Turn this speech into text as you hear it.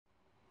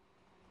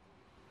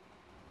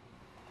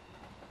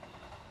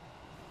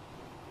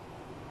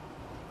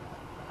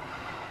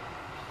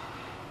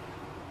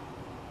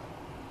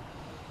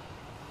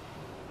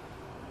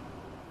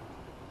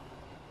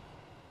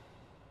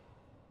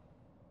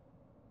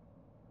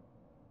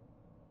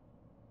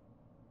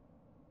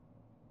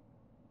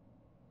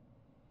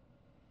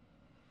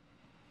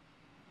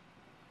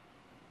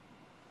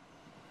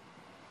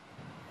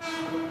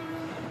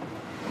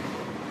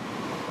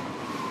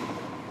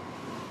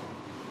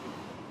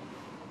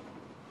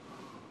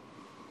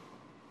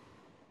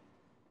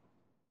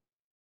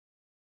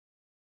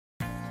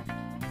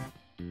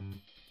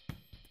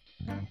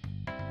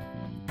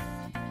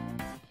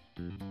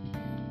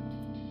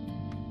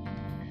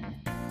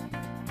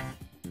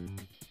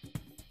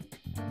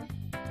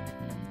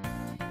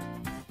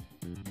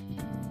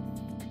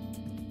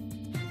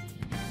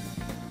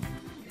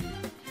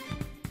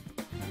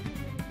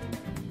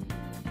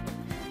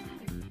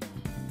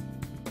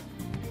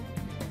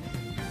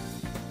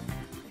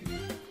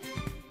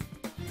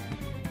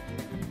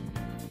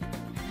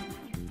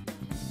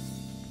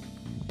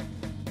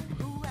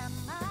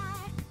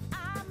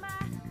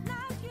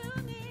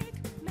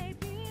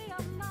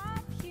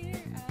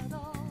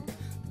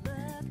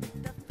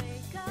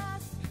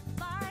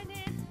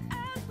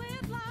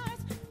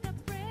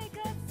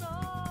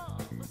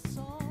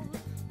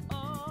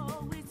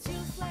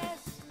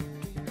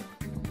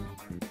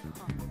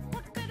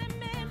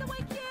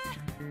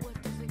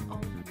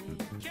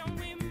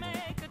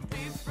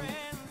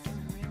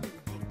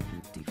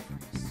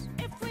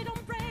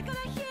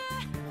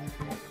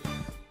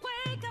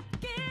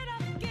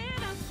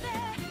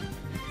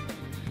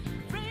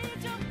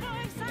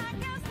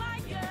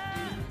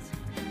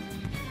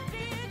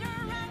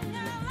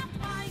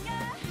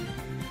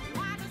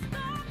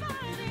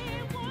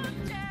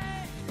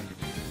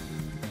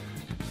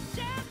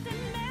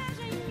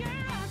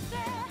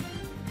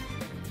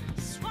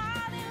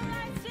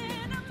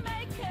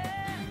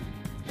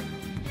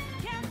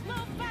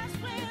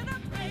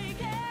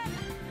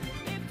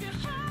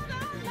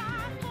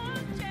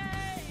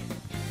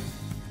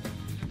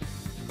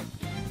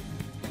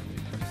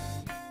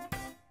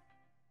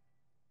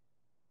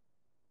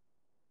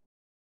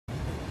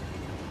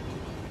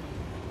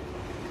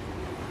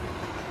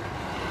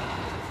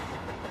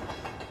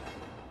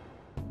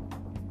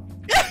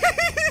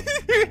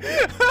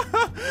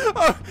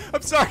Oh,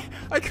 I'm sorry.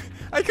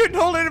 I couldn't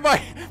hold in my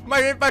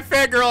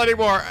fangirl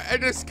anymore. I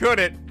just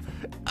couldn't.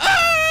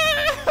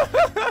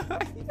 Ah!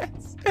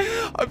 Yes.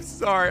 I'm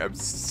sorry. I'm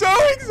so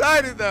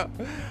excited though.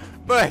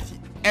 But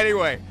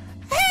anyway,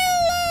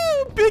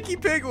 hello, Pinky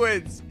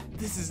Penguins.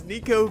 This is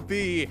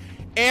NicoB,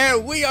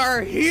 and we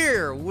are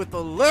here with a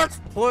Let's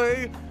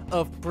Play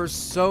of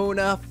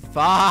Persona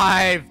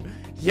 5.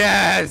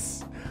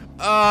 Yes.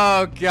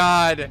 Oh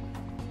God.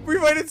 We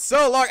waited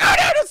so long. Oh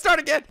no, don't start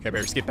again. Okay,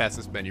 better skip past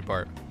this menu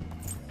part.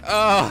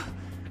 I'm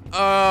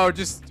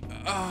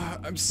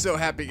so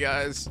happy,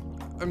 guys.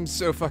 I'm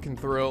so fucking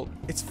thrilled.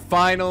 It's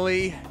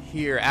finally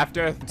here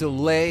after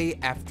delay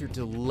after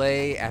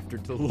delay after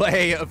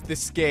delay of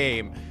this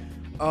game.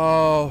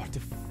 Oh, to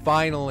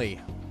finally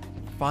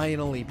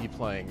be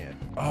playing it.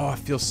 Oh, it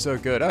feels so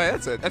good. Oh,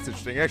 that's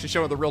interesting. Actually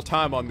showing the real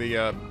time on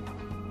the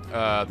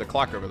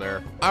clock over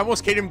there. I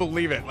almost can't even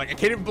believe it. Like, I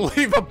can't even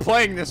believe I'm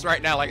playing this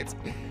right now. Like,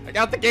 I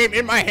got the game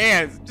in my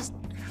hands. Just,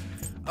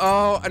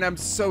 oh, and I'm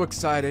so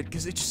excited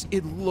because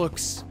it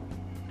looks,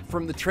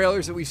 from the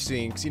trailers that we've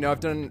seen, because, you know, I've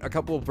done a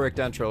couple of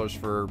breakdown trailers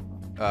for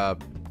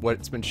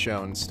what's been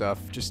shown and stuff.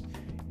 Just,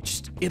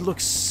 it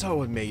looks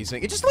so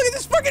amazing. And just look at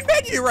this fucking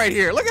menu right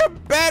here. Look how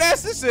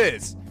badass this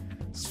is.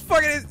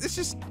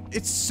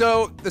 It's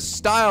so, the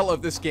style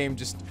of this game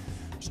just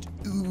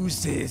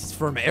oozes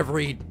from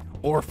every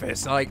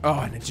orifice. Like,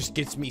 oh, and it just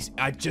gets me,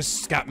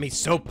 got me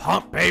so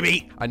pumped,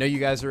 baby. I know you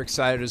guys are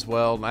excited as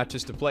well, not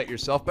just to play it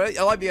yourself, but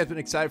a lot of you guys have been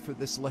excited for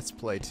this Let's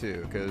Play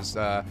too, because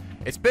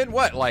it's been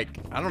what, like,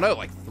 I don't know,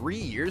 like 3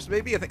 years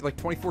maybe? I think like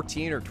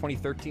 2014 or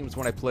 2013 was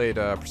when I played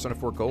Persona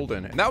 4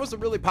 Golden, and that was a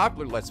really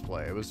popular Let's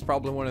Play. It was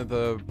probably one of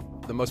the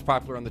most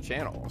popular on the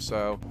channel.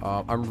 So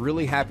I'm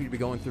really happy to be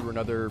going through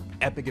another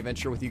epic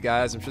adventure with you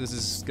guys. I'm sure this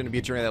is going to be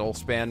a journey that will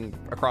span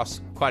across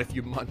quite a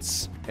few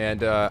months. And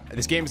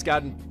this game has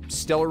gotten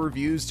stellar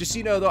reviews. Just so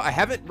you know, though, I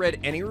haven't read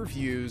any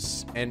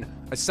reviews, and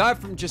aside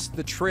from just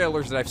the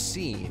trailers that I've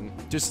seen,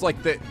 just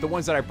like the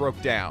ones that I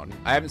broke down,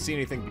 I haven't seen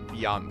anything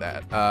beyond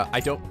that. I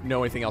don't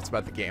know anything else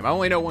about the game. I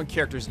only know one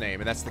character's name,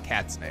 and that's the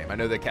cat's name. I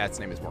know the cat's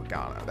name is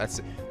Morgana.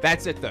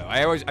 That's it, though.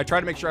 I try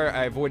to make sure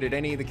I avoided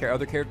any of the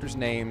other characters'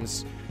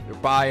 names, their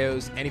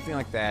bios, anything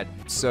like that.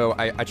 So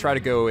I try to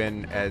go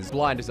in as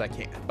blind as I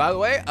can. By the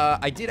way,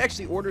 I did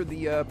actually order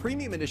the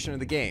premium edition of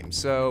the game.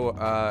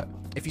 So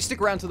if you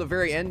stick around to the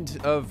very end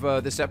of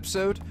this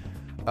episode,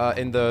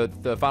 in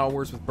the final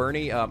words with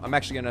Bernie, I'm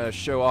actually gonna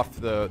show off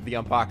the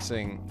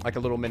unboxing, like a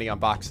little mini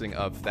unboxing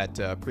of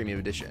that premium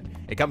edition.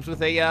 It comes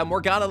with a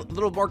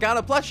little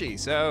Morgana plushie,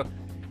 so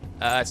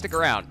stick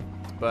around.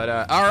 But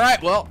all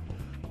right, well,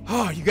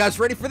 oh, you guys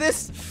ready for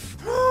this?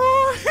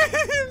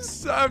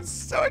 I'm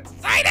so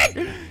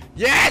excited!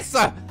 Yes!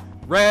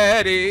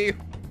 Ready!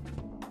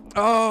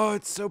 Oh,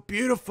 it's so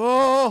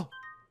beautiful!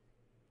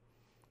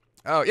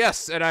 Oh,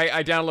 yes, and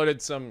I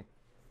downloaded some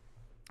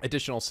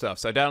additional stuff.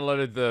 So I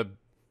downloaded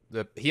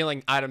the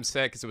healing item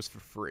set because it was for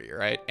free,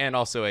 right? And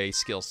also a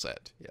skill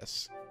set,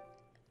 yes.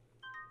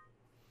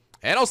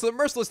 And also the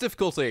merciless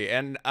difficulty,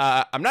 and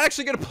I'm not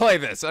actually gonna play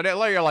this. I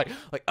know you're like,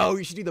 oh,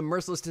 you should do the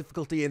merciless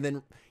difficulty and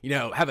then, you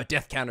know, have a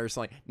death counter or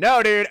something.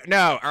 No, dude,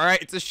 no, all right?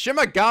 It's a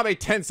Shimigami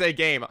Tensei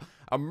game.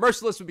 A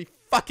merciless would be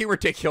fucking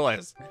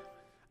ridiculous.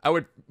 I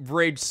would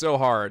rage so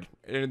hard,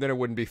 and then it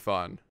wouldn't be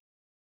fun.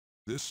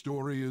 This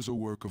story is a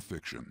work of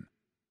fiction.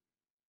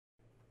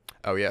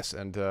 Oh, yes,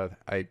 and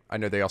I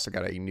know they also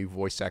got a new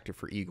voice actor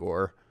for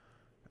Igor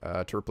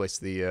to replace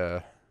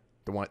the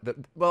one,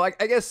 well,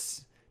 I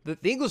guess... The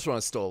English one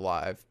is still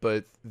alive,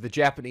 but the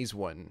Japanese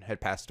one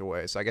had passed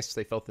away, so I guess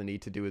they felt the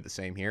need to do it the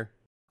same here.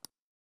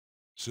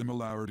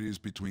 Similarities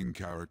between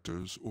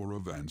characters or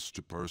events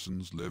to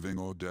persons living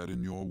or dead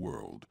in your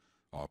world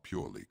are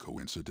purely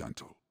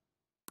coincidental.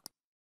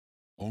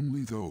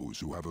 Only those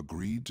who have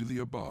agreed to the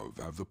above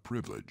have the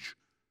privilege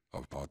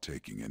of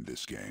partaking in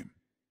this game.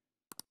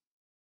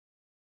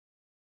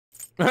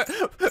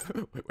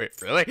 Wait,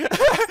 really?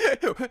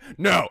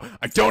 No,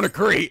 I don't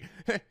agree.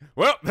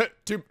 Well,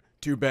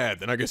 too bad,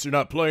 then I guess you're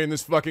not playing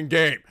this fucking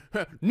game.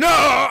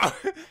 No!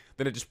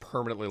 Then it just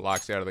permanently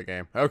locks you out of the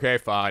game. Okay,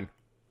 fine.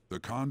 The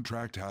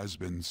contract has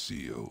been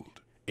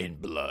sealed. In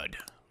blood.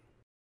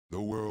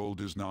 The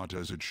world is not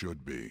as it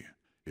should be.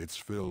 It's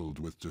filled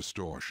with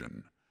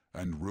distortion,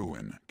 and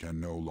ruin can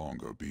no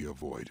longer be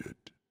avoided.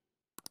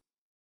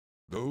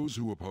 Those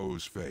who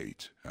oppose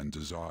fate and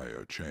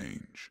desire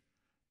change.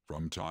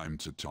 From time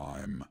to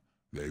time,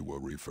 they were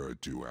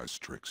referred to as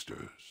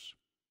tricksters.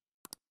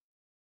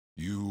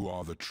 You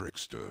are the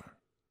trickster.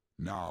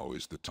 Now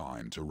is the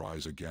time to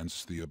rise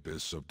against the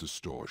abyss of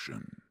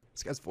distortion.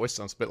 This guy's voice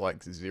sounds a bit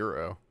like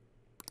Zero.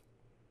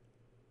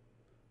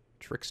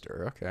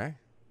 Trickster, okay.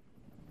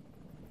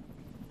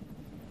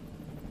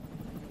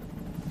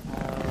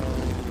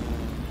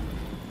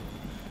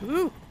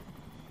 Woo!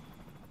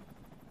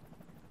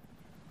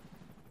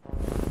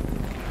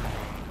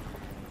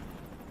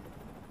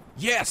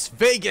 Yes,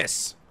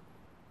 Vegas!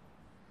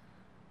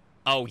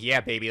 Oh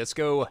yeah, baby, let's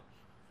go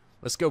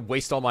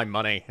waste all my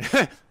money.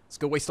 Let's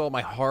go waste all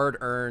my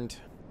hard-earned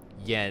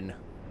yen.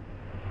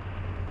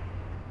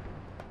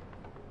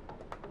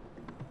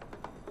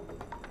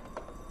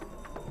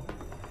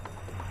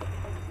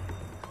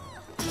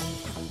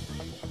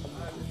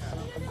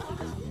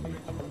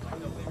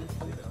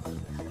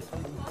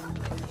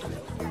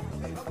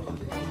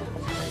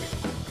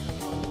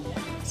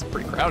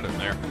 crowd in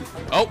there.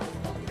 Oh!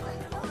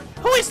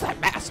 Who is that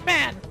masked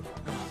man?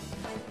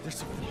 There's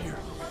something here.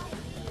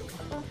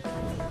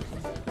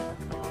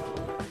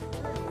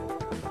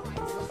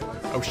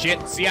 Oh shit,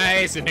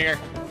 CIA's in here.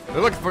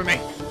 They're looking for me.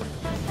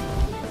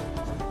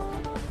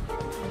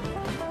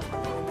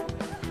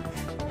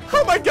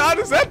 Oh my god,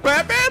 is that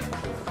Batman?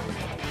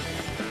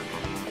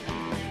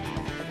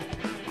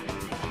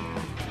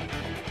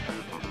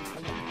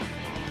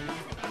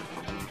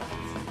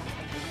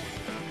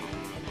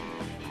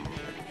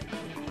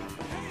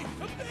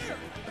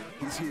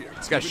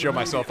 Just gotta show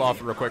myself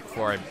off real quick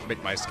before I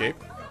make my escape.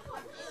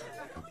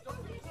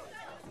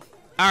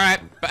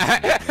 Alright.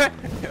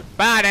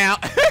 Bye now.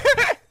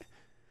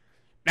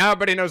 Now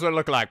everybody knows what I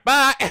look like.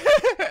 Bye.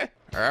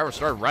 Alright, we're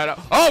starting right up.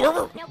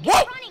 Oh,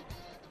 whoa!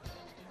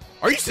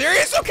 Are you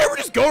serious? Okay, we're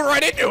just going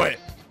right into it.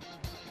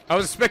 I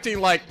was expecting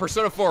like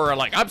Persona 4,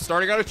 like I'm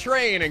starting on a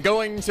train and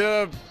going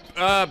to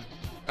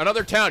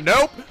another town.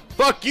 Nope.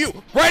 Fuck you.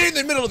 Right in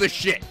the middle of this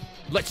shit.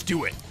 Let's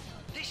do it.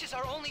 This is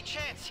our only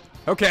chance.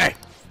 Okay.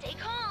 Stay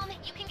calm.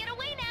 You can get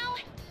away now.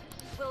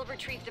 We'll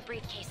retrieve the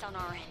briefcase on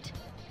our end.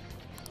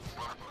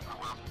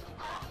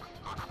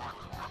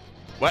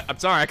 What? I'm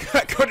sorry. I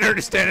couldn't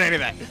understand any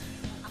of that.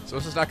 So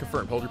this is not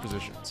confirmed. Hold your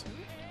positions.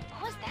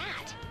 What was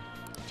that?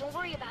 Don't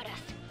worry about us.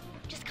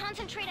 Just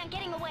concentrate on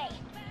getting away.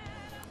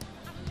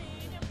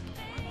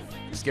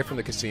 Escape from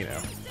the casino.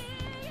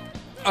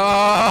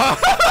 I'm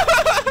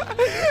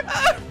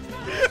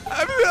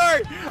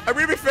sorry. I'm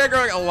gonna be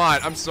fangirling a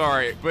lot. I'm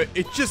sorry, but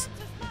it just.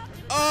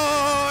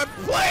 Oh, I'm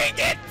playing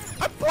it.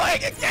 I'm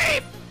playing a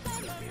game.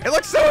 It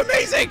looks so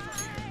amazing.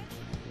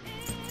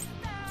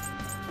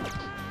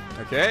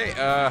 Okay.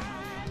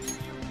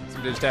 So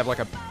we just have like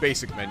a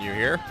basic menu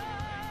here.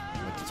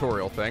 A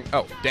tutorial thing.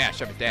 Oh,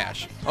 dash. I have a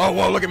dash. Oh,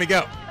 whoa! Look at me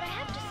go. But I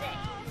have to say,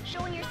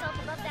 showing yourself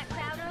above that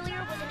crowd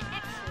earlier was an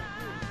excellent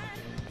move.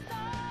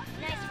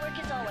 Nice work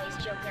as always,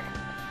 Joker.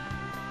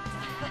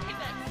 I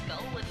bet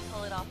Skull wouldn't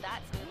pull it off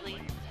that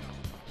smoothly.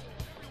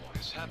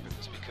 This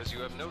happens because you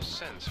have no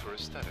sense for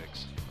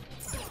aesthetics.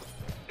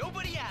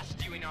 Nobody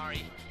asked you,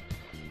 Inari.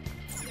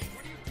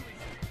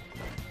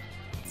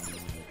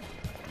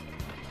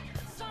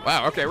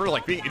 Wow. Okay, we're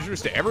like being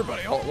introduced to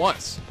everybody all at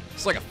once.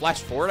 It's like a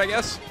flash forward, I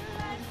guess.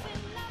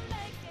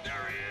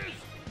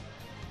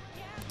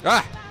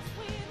 Ah!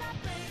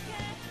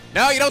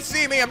 No, you don't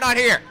see me. I'm not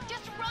here.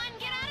 Just run,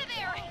 get out of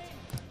there.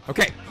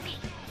 Okay. Okay.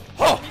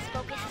 Oh. His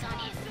focus is on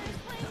him.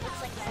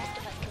 Looks like the rest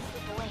of us can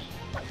slip away.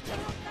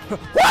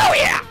 Whoa,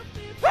 yeah!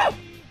 Woo!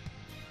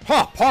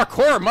 Huh,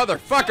 parkour,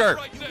 motherfucker!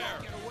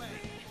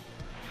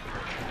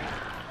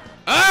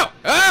 Oh!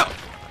 Oh!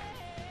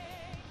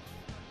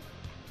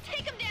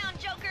 Take him down,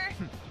 Joker.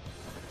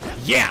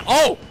 Yeah!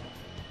 Oh!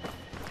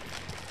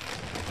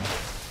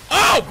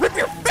 Oh! Rip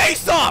your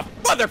face off!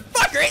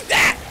 Motherfucker, eat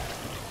that!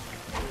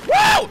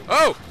 Whoa!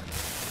 Oh!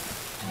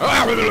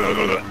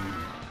 Oh!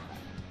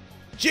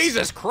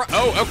 Jesus Christ!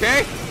 Oh,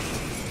 okay.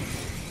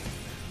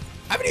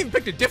 I haven't even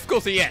picked a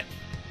difficulty yet.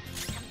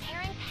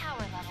 Comparing power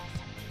levels.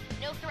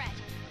 No threat.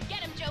 Get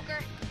him, Joker.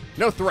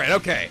 No threat,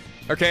 okay.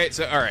 Okay,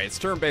 so, alright, it's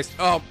turn-based.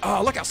 Oh,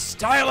 look how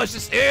stylish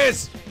this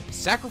is!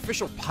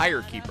 Sacrificial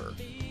Pyre Keeper.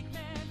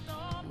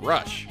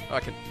 Rush. Oh, I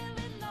don't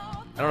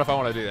know if I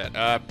want to do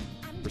that.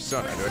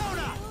 Persona, do it.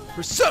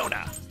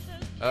 Persona!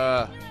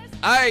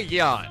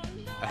 Ion.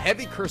 A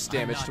heavy curse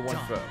damage to one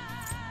foe.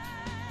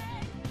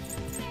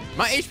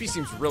 My HP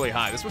seems really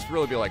high. This must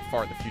really be like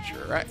far in the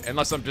future, right?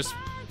 Unless I'm just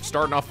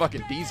starting off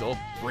fucking Diesel.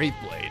 Brave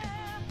Blade.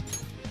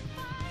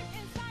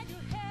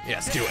 Yeah,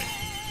 let's do it.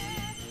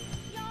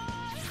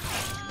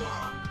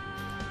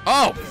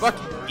 Oh, fuck,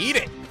 eat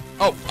it.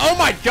 Oh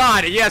my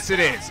god, yes it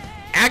is.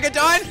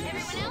 Agadon? Everyone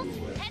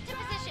else, head to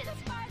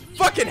positions.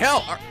 Fucking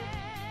hell.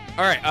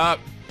 All right,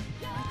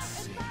 let's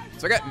see.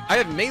 So I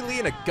have melee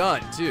and a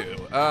gun too.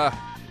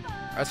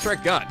 Let's try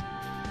gun.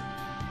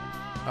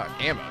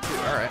 Ammo too,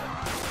 all right.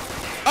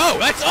 Oh,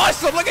 that's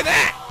awesome, look at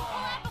that. Pull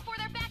out before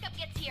their backup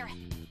gets here.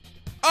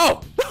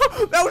 Oh,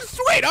 that was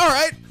sweet, all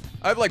right.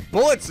 I have like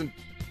bullets and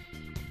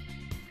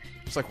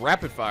it's like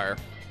rapid fire.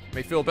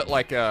 May feel a bit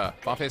like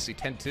Final Fantasy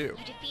X too.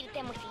 You defeated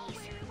them with ease.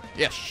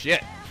 Yeah,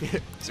 shit.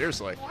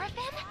 Seriously. More of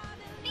them?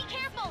 Be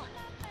careful.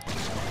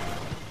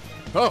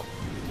 Oh.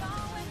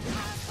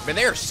 Man,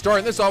 they are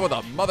starting this off with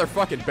a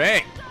motherfucking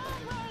bang.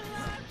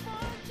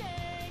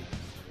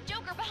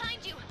 Joker,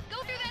 behind you. Go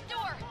through that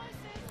door.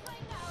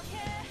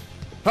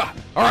 Ha!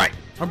 All right,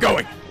 I'm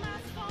going.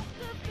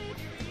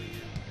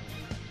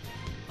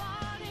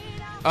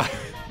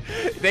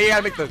 They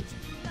gotta make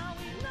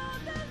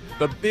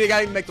they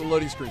gotta make the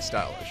loading screen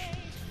stylish.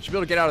 Should be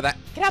able to get out of that.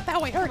 Get out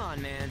that way, hurry. Come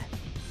on, man.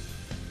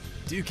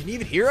 Dude, can you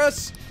even hear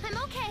us? I'm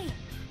okay.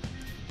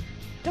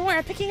 Don't worry,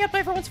 I'm picking up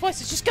everyone's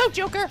voices. Just go,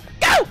 Joker.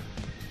 Go!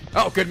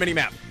 Oh, good mini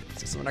map.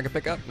 Is this something I can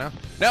pick up? No.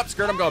 Nope,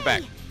 skirt. I'm going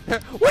back.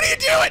 What are you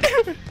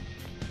doing?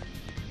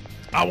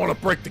 I want to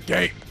break the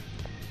gate.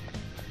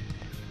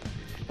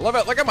 I love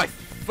it. Look at my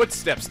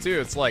footsteps too.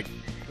 It's like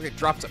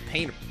drops of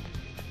paint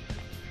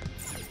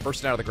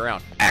bursting out of the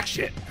ground.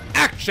 Action!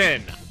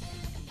 Action!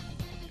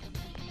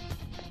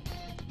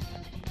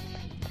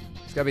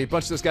 There's gotta be a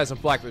bunch of those guys in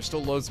black, but there's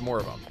still loads more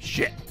of them.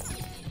 Shit.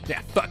 Yeah,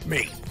 fuck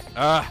me.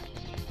 No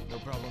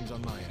problems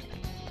on my end.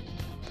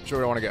 Sure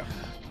we don't want to go.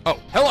 Oh,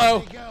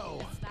 hello!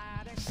 Go.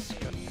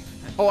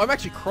 Oh, I'm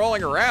actually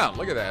crawling around.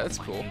 Look at that. That's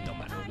cool. No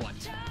matter what.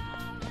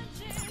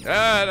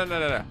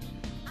 No.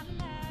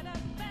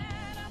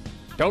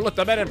 Don't let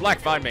the men in black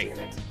find me. I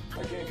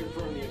can't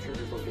confirm the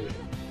intruder's location.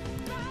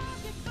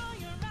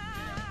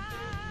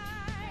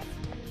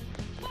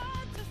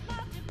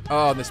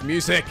 Oh, this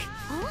music.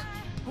 Huh?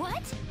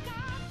 What?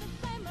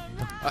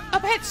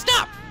 Up ahead,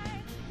 stop!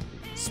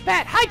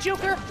 Spat, hi,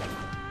 Joker!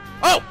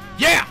 Oh,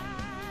 yeah!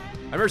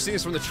 I've never seen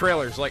this from the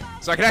trailers. Like,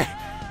 so can I?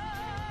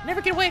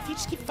 Never get away if you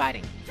just keep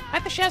fighting. I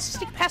have the shadows to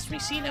sneak past when you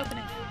see an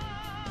opening.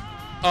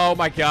 Oh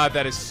my god,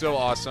 that is so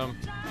awesome.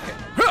 Okay.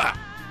 Ha!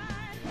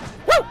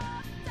 Woo!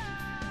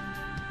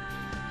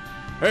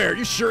 Hey, are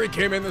you sure he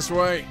came in this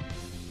way?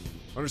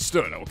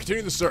 Understood. I will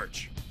continue the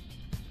search.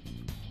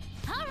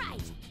 All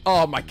right.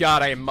 Oh my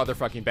god, I am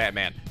motherfucking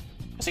Batman.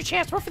 That's your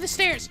chance. Work for the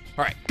stairs.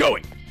 All right,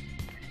 going.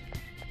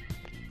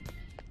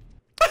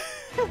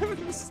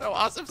 This is so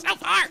awesome so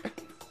far.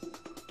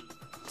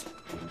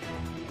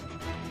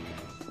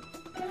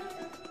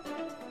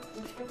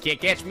 Can't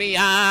catch me,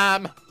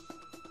 Episode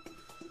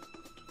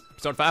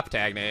 5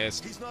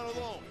 protagonist. He's not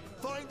alone.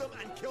 Find them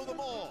and kill them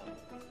all.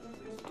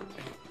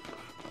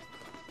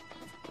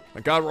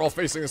 Thank God we're all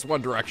facing this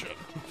one direction.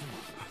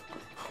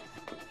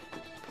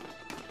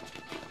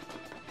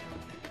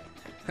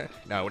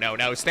 No,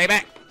 stay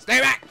back! Stay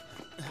back!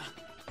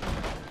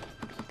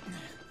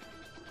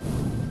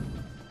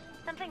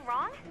 Something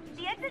wrong?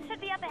 The exit should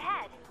be up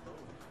ahead.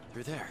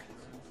 You're there.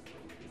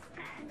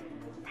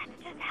 That's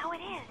just how it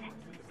is.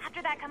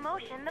 After that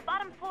commotion, the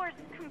bottom floor is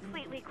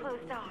completely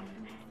closed off.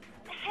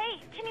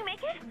 Hey, can you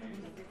make it?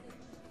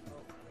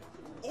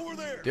 Over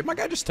there. Did my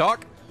guy just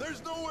talk?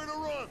 There's nowhere to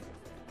run.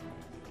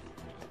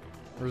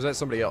 Or is that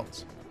somebody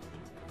else?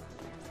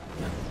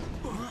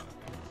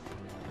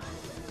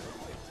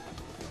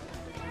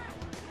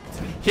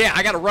 Yeah,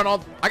 I gotta run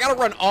on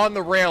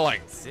the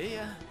railing. See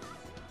ya.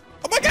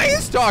 Oh, my guy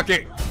is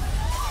talking!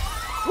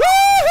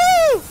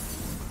 Woohoo!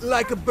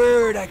 Like a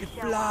bird, I could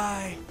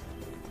fly.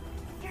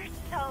 You're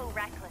so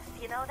reckless,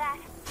 you know that?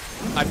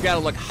 I've gotta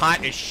look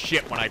hot as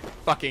shit when I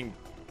fucking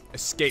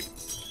escape.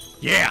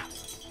 Yeah!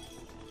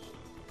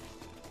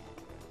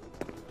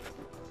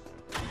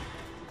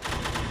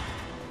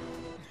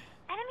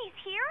 Enemies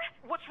here?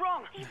 What's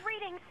wrong? These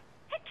readings.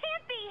 It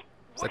can't be.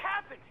 What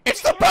happened?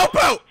 It's the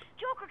Popo!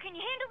 Joker, can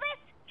you handle this?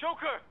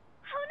 Joker!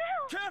 Oh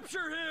no!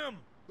 Capture him.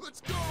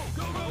 Let's go.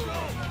 Go.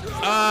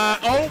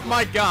 Oh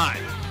my god.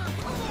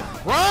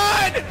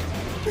 Run!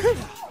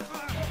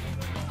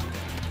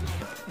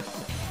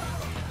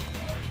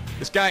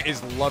 This guy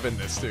is loving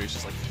this too. He's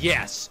just like,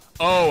 yes.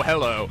 Oh,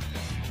 hello.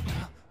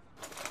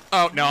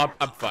 Oh, no,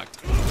 I'm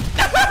fucked.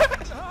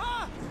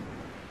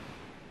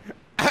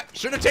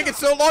 Shouldn't have taken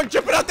so long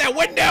jumping out that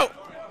window.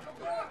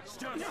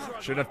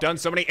 Shouldn't have done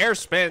so many air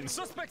spins.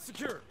 Suspect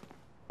secure.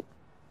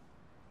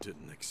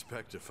 Didn't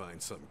expect to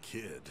find some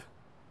kid.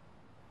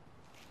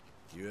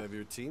 You have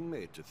your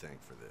teammate to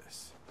thank for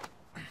this.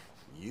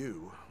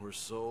 You were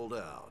sold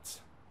out.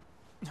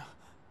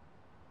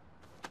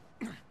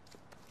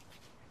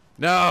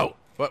 No.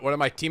 What? One of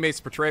my teammates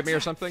betrayed me or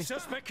something?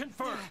 Suspect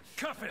confirmed.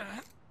 Cuff it.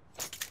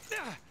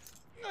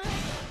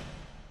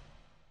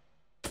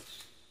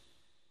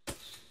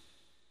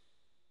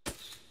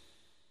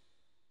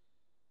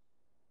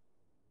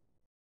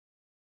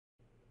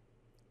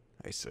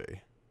 I see.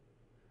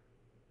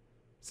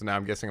 So now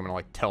I'm guessing I'm gonna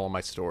like tell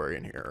my story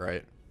in here,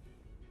 right?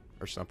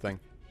 Or something.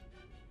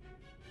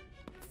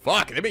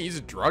 Fuck, they've been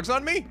using drugs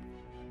on me?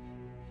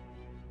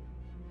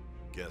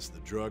 Guess the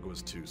drug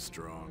was too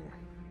strong.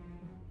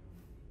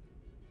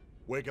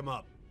 Wake him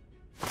up.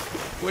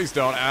 Please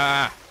don't.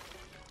 Ah.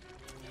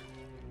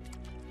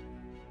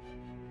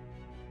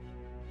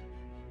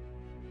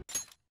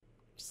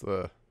 It's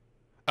the...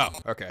 Oh,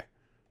 okay.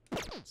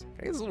 Can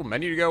I get this little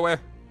menu to go with?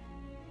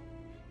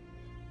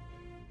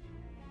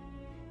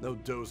 No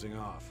dozing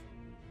off.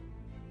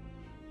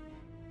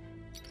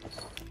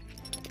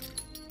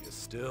 You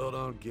still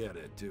don't get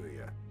it, do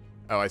you?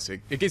 Oh, I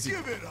see. It gives you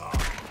Give it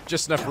up!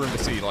 just enough room to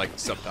see, like,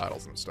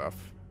 subtitles and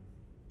stuff.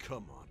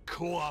 Come on,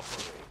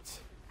 cooperate.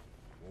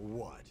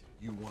 What?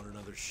 You want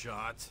another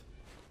shot?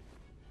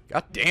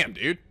 God damn,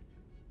 dude.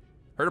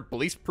 Heard of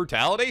police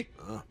brutality?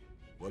 Huh?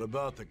 What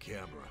about the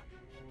camera?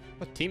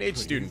 A teenage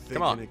student. You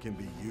Come on. thinking it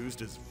can be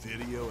used as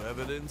video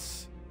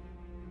evidence?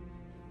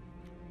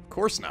 Of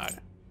course not.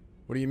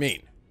 What do you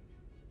mean?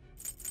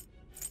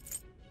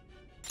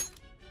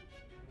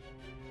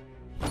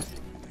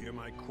 Hear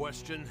my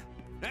question?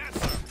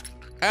 Answer!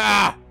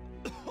 Ah!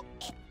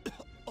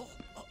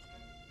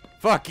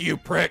 Fuck you,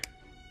 prick.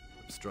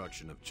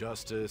 Obstruction of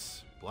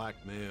justice,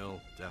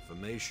 blackmail,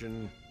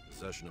 defamation,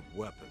 possession of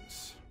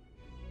weapons.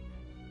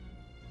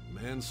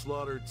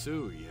 Manslaughter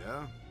too,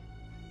 yeah?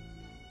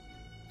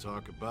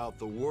 Talk about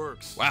the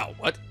works. Wow,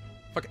 what?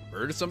 Fucking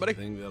murdered somebody?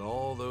 Think that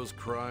all those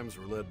crimes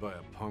were led by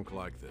a punk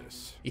like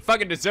this. He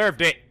fucking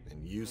deserved it.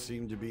 And you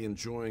seem to be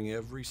enjoying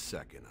every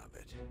second of it.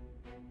 it.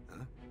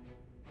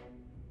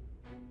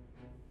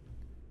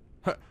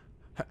 Huh?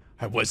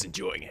 I was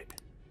enjoying it.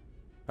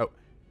 Oh,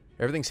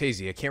 everything's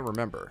hazy. I can't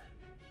remember.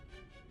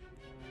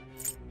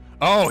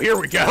 Oh, here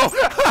we go.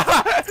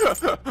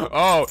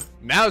 Oh,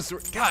 now it's...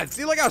 God,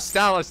 see like how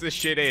stylish this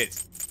shit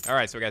is. All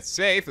right, so we got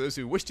save for those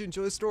who wish to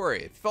enjoy the story.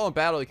 If you fall in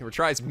battle, you can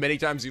retry as many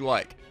times as you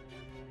like.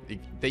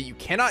 That you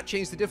cannot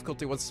change the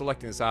difficulty once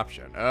selecting this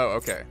option. Oh,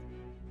 okay.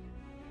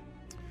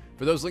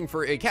 For those looking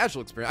for a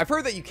casual experience, I've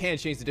heard that you can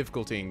change the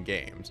difficulty in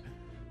games.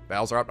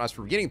 Battles are optimized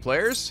for beginning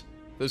players.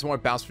 Those who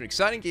want to bounce between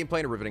exciting gameplay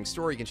and a riveting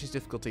story, you can change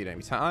difficulty at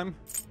any time.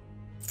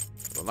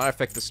 It will not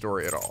affect the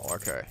story at all.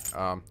 Okay.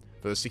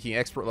 For those seeking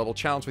expert level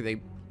challenge with a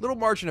little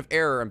margin of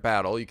error in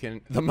battle, you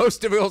can... The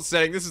most difficult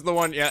setting, this is the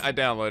one, yeah, I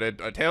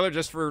downloaded. Tailored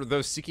just for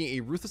those seeking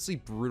a ruthlessly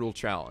brutal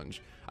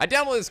challenge. I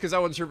downloaded this because I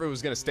wasn't sure if it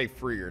was going to stay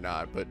free or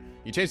not, but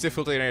you change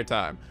difficulty at any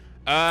time.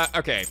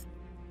 Okay.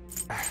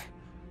 I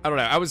don't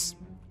know. I was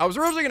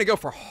originally going to go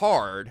for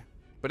hard,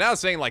 but now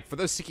it's saying, like, for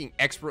those seeking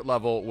expert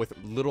level with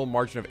little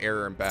margin of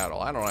error in battle.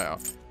 I don't know.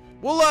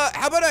 Well,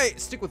 how about I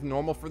stick with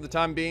normal for the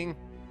time being?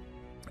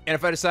 And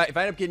if I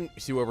end up getting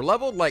too over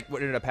leveled, like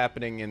what ended up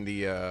happening in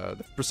the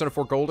Persona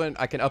 4 Golden,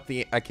 I can up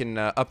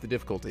the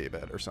difficulty a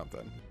bit or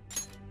something.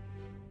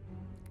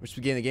 We should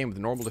begin the game with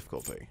normal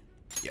difficulty.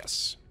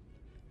 Yes.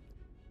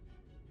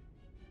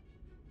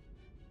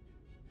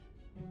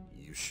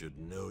 You should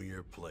know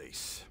your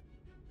place.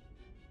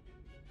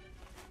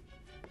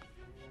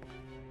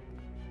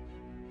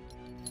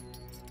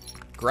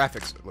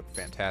 Graphics look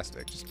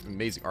fantastic. Just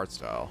amazing art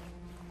style.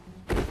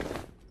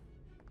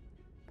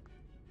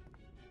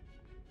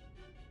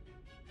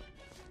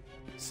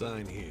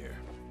 Sign here.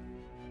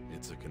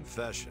 It's a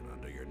confession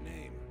under your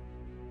name.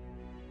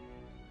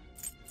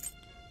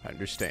 I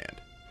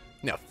understand.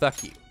 Now,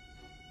 fuck you.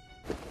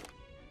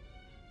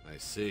 I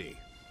see.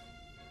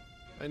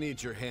 I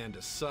need your hand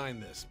to sign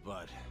this,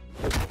 but...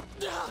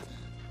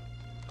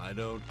 I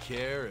don't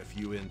care if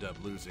you end up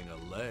losing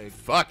a leg.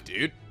 Fuck,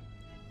 dude.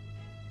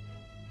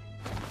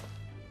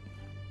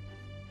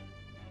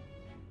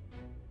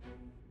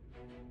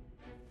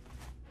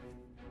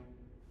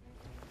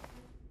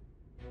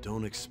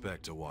 Don't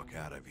expect to walk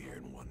out of here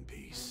in one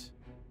piece.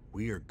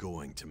 We are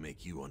going to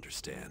make you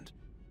understand.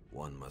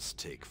 One must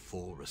take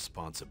full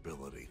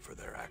responsibility for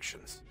their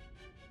actions.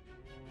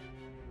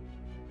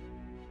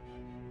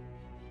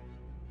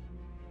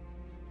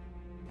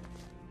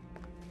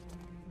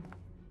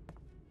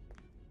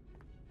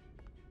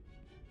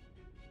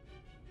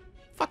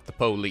 Fuck the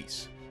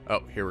police.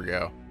 Oh, here we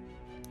go.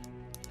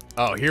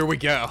 Oh, here we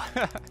go.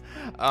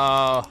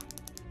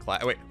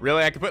 Wait,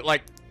 really? I could put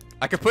like,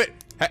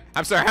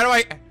 I'm sorry. How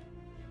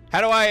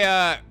do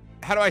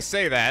I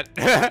say that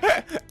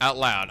out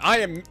loud? I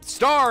am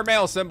star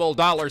male symbol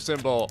dollar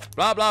symbol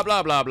blah blah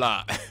blah blah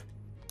blah.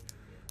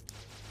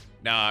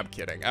 No, I'm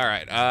kidding. All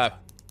right.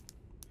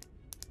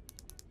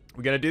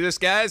 We gonna do this,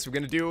 guys? We're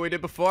gonna do what we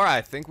did before?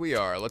 I think we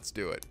are. Let's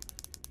do it.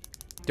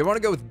 Do I want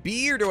to go with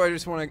B or do I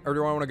want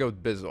to go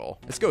with Bizzle?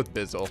 Let's go with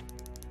Bizzle.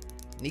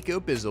 Nico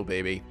Bizzle,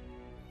 baby.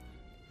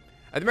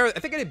 I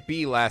think I did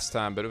B last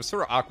time, but it was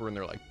sort of awkward when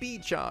they're like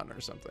B-chan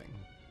or something.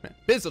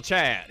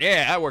 Bizzle-chan.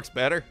 Yeah, that works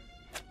better.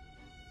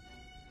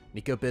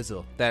 Nico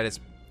Bizzle. That is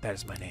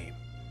my name.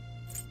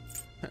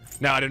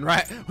 No, I didn't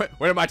write.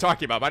 What am I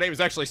talking about? My name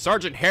is actually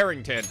Sergeant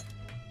Harrington.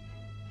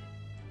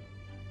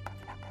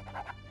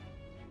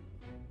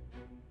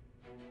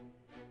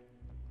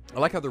 I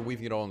like how they're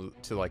weaving it all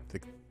into like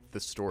the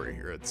story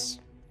here. It's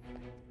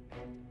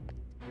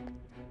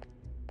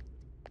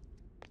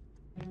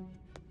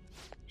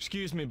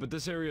Excuse me, but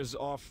this area is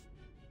off.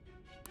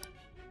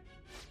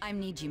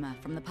 I'm Nijima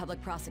from the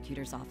public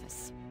prosecutor's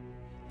office.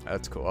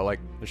 That's cool. I like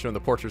they're showing the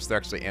portraits. They're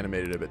actually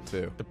animated a bit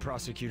too. The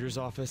prosecutor's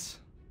office?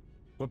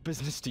 What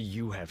business do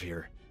you have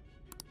here?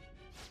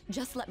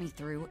 Just let me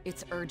through.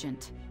 It's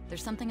urgent.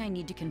 There's something I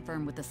need to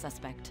confirm with the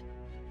suspect.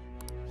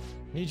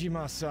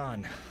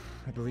 Nijima-san,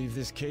 I believe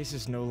this case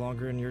is no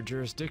longer in your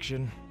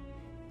jurisdiction.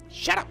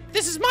 Shut up!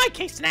 This is my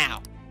case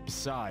now!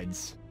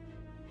 Besides...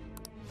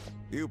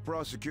 You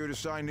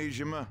prosecutor-san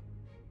Nijima?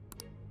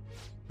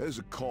 There's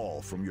a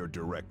call from your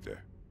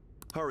director.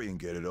 Hurry and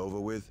get it over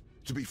with.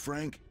 To be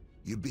frank,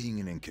 you're being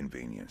an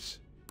inconvenience.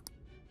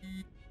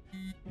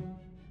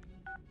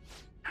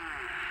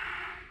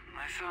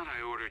 I thought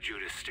I ordered you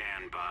to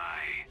stand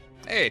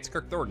by. Hey, it's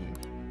Kirk Thornton,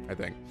 I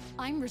think.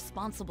 I'm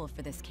responsible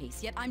for this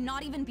case, yet I'm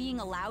not even being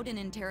allowed an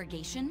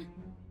interrogation?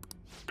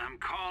 I'm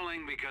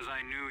calling because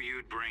I knew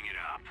you'd bring it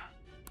up.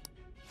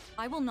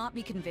 I will not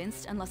be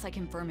convinced unless I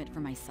confirm it for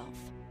myself.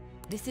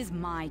 This is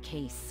my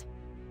case.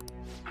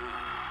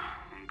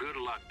 Good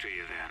luck to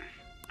you then.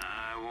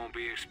 I won't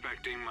be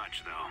expecting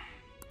much,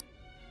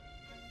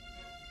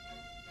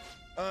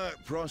 though.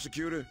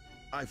 Prosecutor,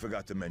 I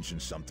forgot to mention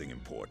something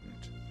important.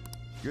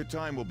 Your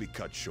time will be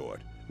cut short.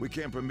 We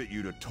can't permit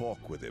you to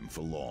talk with him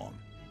for long.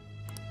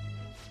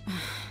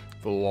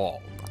 For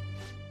long.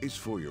 It's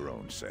for your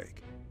own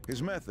sake.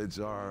 His methods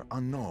are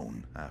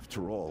unknown.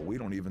 After all, we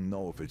don't even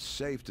know if it's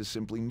safe to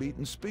simply meet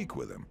and speak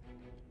with him.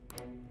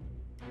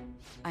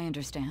 I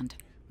understand.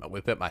 I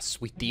whip up my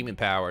sweet demon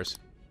powers.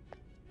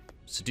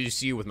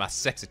 Seduce you with my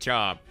sexy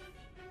charm.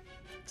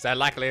 Because I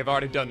likely have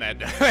already done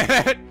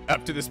that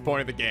up to this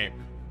point of the game.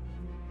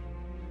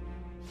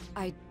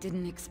 I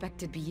didn't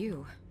expect it'd be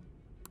you.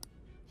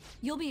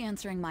 You'll be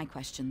answering my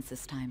questions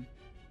this time.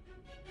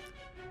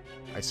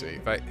 I see.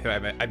 If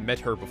I met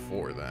her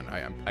before, then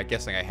I'm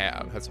guessing I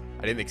have.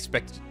 I didn't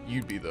expect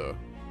you'd be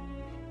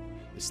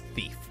this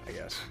thief, I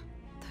guess.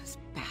 Those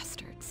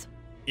bastards.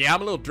 Yeah,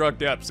 I'm a little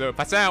drugged up, so if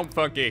I sound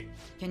funky.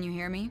 Can you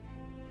hear me?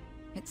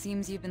 It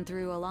seems you've been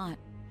through a lot.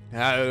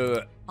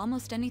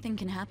 Almost anything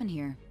can happen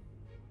here,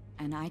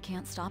 and I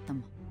can't stop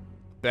them.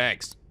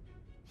 Thanks.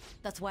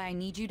 That's why I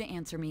need you to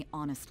answer me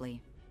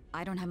honestly.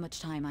 I don't have much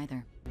time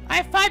either. I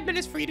have 5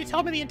 minutes for you to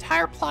tell me the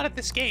entire plot of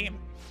this game.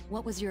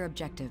 What was your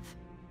objective?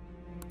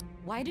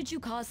 Why did you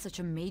cause such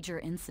a major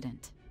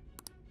incident?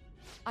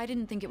 I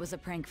didn't think it was a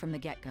prank from the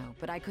get-go,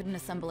 but I couldn't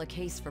assemble a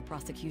case for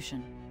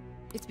prosecution.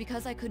 It's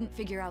because I couldn't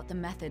figure out the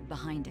method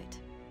behind it.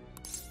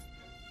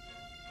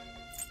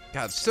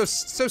 God, so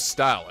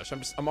stylish.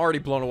 I'm already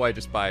blown away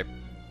just by,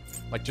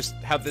 like, just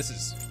how this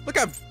is. Look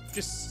how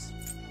just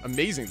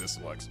amazing this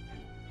looks.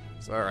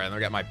 So, all right, and I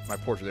got my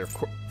portrait there. Of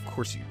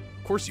course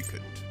you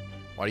couldn't.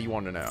 Why do you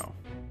want to know?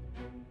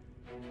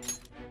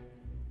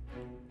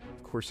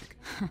 Of course you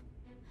could.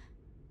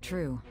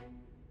 True.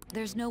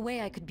 There's no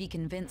way I could be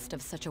convinced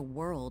of such a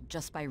world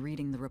just by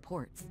reading the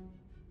reports.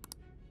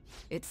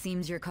 It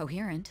seems you're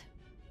coherent.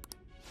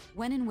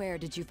 When and where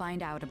did you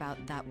find out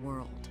about that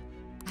world?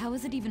 How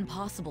is it even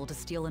possible to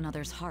steal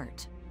another's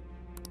heart?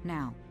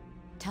 Now,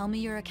 tell me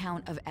your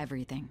account of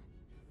everything.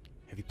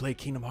 Have you played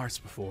Kingdom Hearts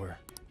before?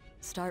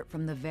 Start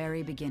from the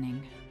very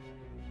beginning.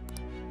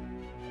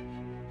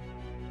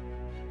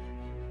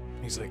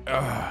 He's like,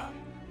 ugh.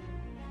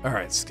 All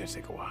right, it's gonna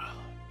take a while.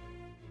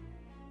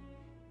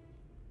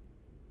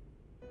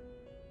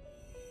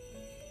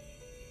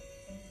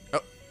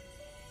 Oh.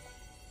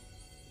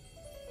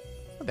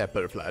 What's that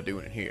butterfly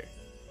doing in here?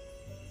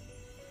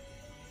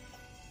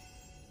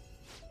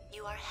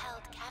 You are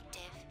held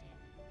captive,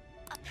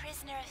 a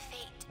prisoner of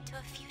fate to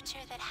a future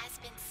that has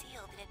been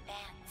sealed in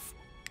advance.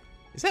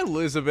 Is that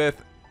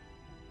Elizabeth?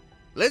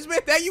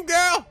 Elizabeth, that you,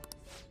 girl?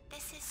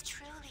 This is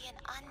truly an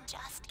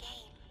unjust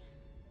game.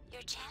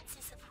 Your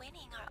chances of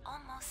winning are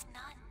almost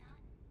none.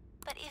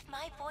 But if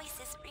my voice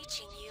is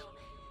reaching you,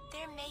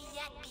 there may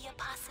yet be a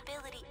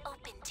possibility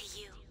open to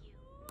you.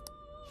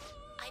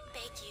 I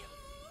beg you,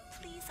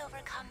 please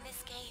overcome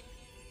this game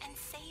and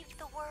save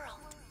the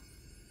world.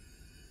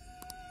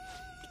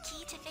 The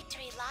key to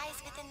victory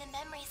lies within the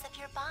memories of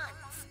your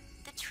bonds,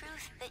 the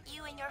truth that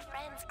you and your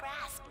friends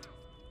grasped.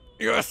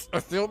 Yes,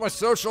 I feel my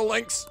social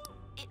links.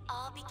 It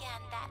all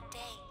began that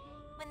day,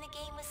 when the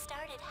game was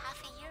started half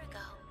a year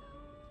ago.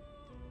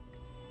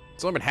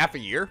 It's only been half a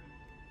year?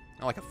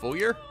 Not like a full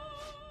year?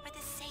 For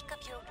the sake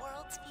of your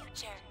world's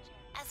future,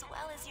 as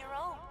well as your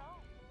own,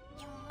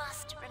 you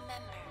must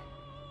remember.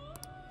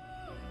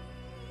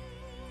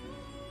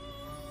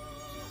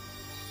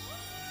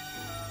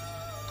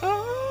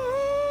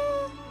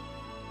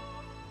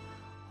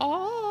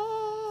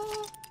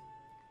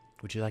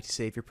 Would you like to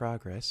save your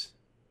progress?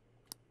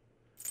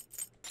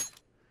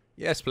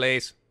 Yes,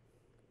 please.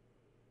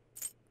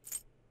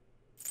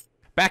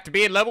 Back to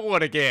being level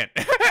 1 again.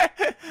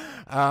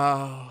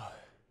 Oh.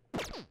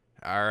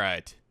 All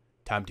right.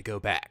 Time to go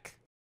back.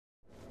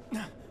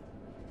 Ladies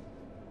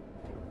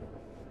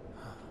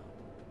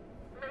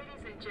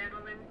and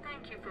gentlemen,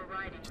 thank you for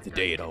riding To the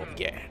day it all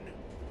began.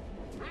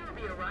 We will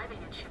be arriving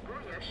in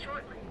Shibuya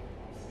shortly.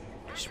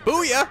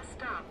 Shibuya?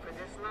 Stop for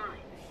this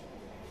line.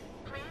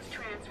 Please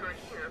transfer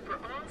here for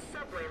all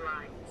subway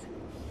lines.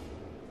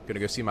 Gonna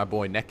go see my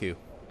boy Neku.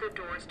 The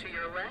doors to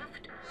your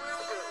left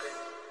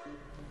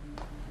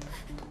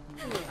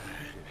will open.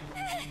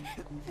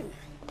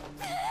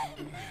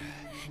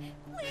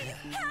 Please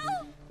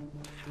help!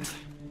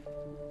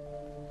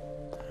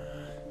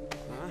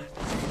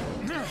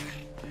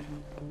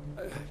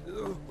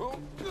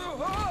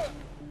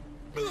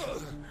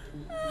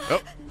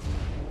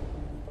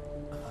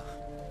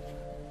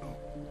 Oh.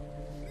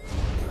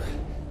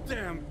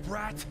 Damn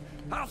brat!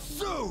 I'll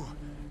sue!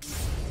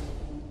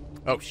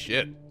 Oh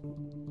shit.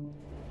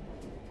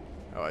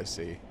 Oh, I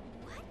see.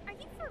 What? Are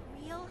you for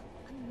real?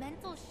 A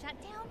mental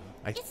shutdown?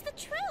 I- It's the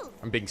truth!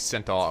 I'm being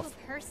sent To off. a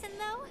person,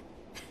 though?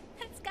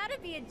 That's gotta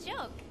be a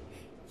joke.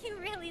 You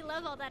really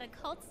love all that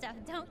occult stuff,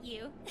 don't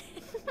you?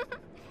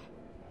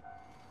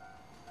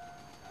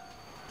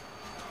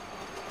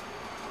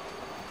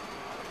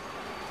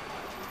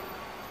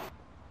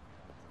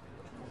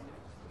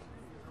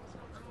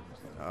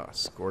 Oh,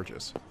 it's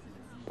gorgeous.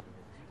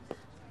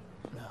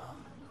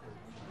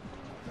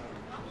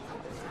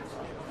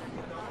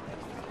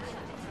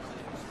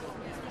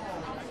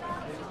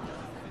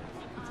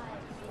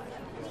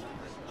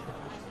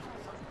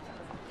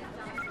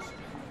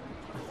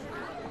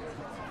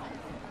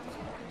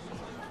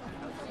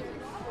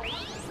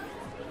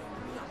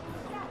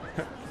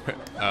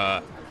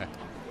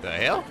 The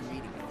hell?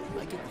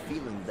 I get the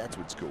feeling that's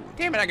what's going.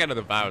 Damn it, I got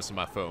another virus on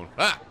my phone.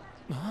 Ah!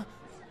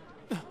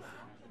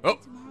 Oh!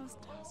 Tomorrow's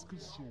task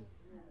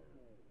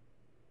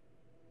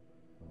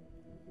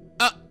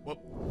Well,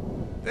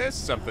 there's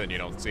something you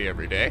don't see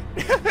every day.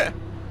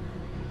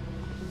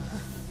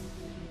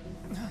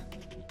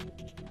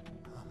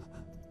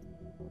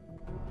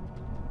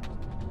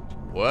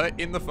 What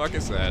in the fuck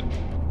is that?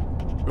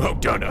 Oh,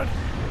 done.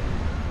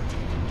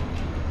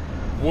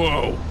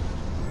 Whoa.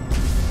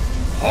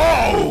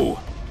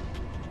 Oh!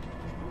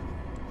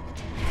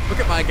 Look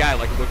at my guy,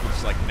 like, looking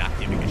just like not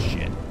giving a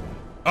shit.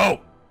 Oh!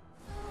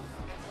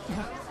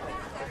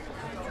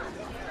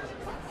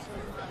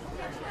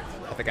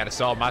 I think I just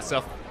saw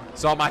myself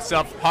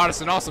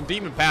harnessing awesome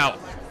demon power.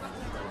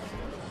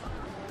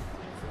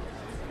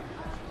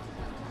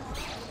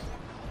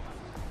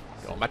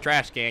 Go on my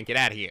trash can, get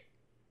out of here.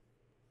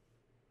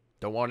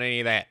 Don't want any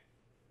of that.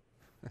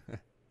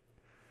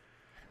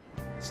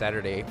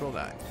 Saturday, April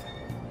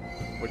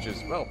 9th. Which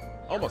is, well,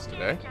 almost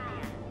today.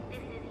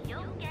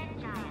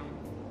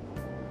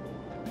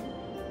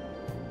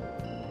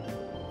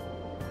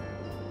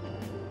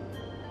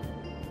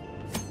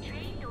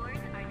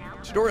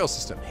 Tutorial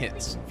system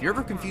hints. If you're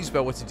ever confused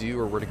about what to do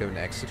or where to go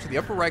next, look to the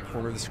upper right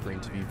corner of the screen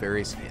to view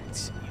various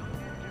hints.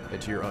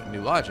 Head to your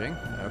new lodging.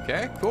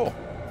 Okay, cool.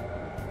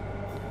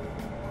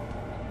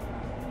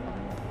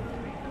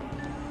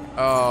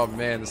 Oh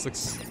man, this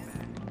looks...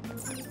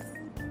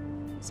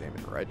 Let's aim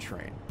at the right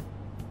train.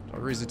 No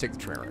reason to take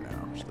the train right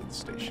now. Just leave the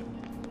station.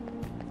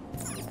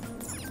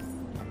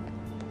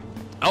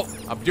 Oh,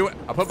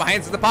 I'll put my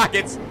hands in the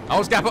pockets. I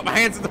always gotta put my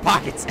hands in the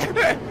pockets.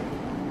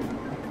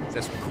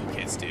 That's what cool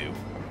kids do.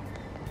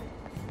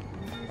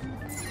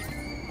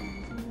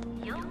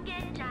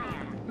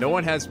 No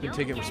one has been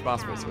taken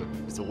responsible, so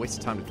it's a waste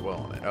of time to dwell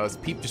on it. Oh, it's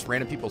just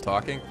random people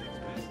talking.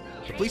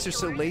 The police are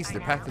so lazy,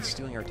 they're practically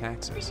stealing our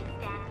taxes.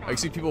 I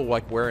see people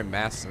like wearing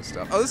masks and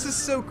stuff. Oh, this is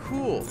so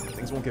cool.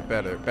 Things won't get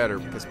better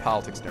because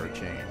politics never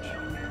change.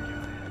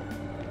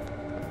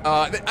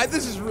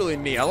 This is really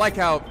neat. I like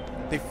how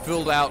they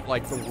filled out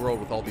like the world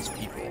with all these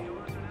people.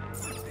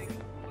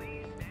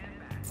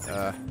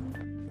 Go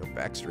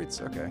back streets?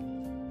 Okay.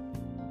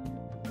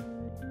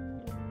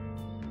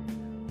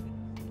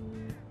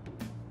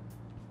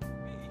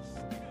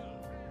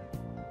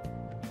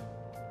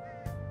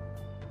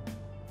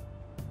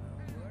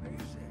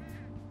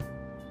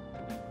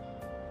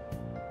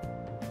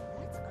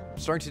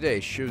 Starting today,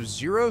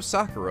 Shujin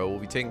Sakura will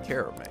be taking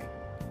care of me.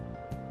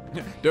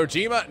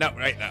 Dojima? No,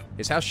 right now.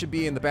 His house should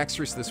be in the back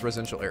streets of this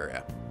residential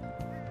area.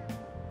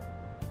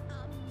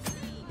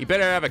 He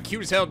better have a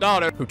cute as hell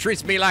daughter who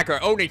treats me like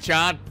her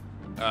Oni-chan.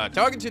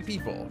 Talking to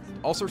people.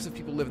 All sorts of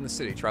people live in the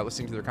city. Try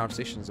listening to their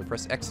conversations and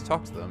press X to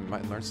talk to them. You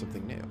might learn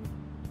something new.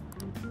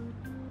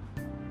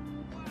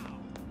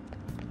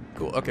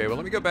 Cool. Okay, well,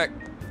 let me go back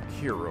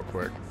here real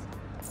quick.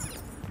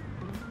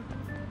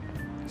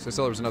 So I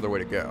saw there was another way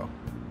to go.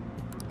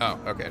 Oh,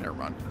 okay, never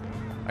mind.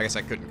 I guess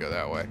I couldn't go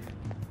that way.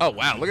 Oh,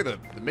 wow, look at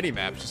the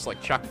mini-map. It's just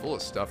like chock full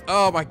of stuff.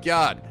 Oh, my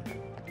God.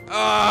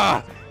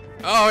 Ah!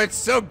 Oh, it's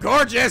so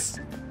gorgeous!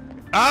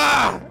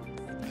 Ah!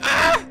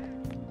 Ah!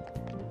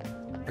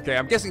 Okay,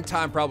 I'm guessing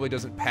time probably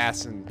doesn't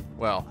pass in,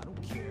 well,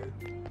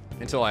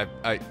 until I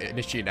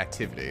initiate an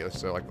activity,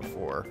 so like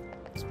before.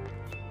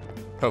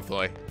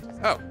 Hopefully.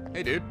 Oh,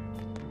 hey, dude.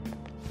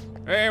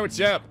 Hey, what's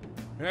up?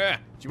 Do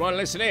you want to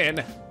listen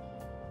in?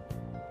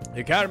 The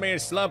economy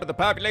is slump, but the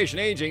population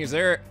aging. Is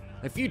there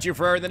a future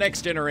for the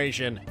next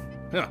generation?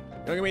 Huh.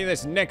 Don't give me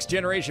this next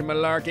generation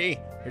malarkey.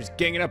 They're just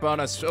ganging up on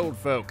us old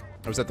folk.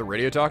 Oh, was that the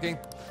radio talking?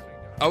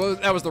 Oh,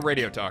 that was the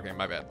radio talking.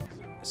 My bad.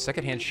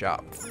 Secondhand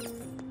shop.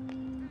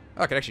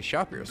 Oh, I can actually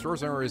shop here.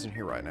 Store's owner isn't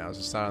here right now. There's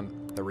a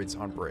sign that reads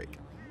on break.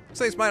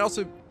 Looks like this might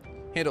also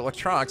handle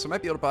electronics, so I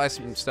might be able to buy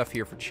some stuff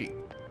here for cheap.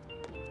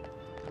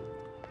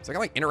 So I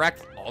can like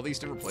interact with all these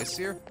different places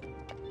here.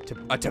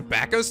 A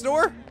tobacco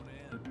store?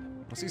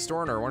 What's he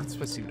store owner? I wonder if this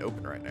place is even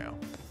open right now.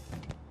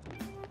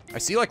 I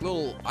see like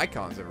little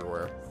icons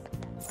everywhere.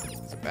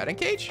 Is it batting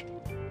cage?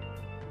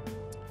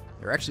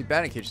 There are actually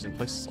batting cages in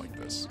places like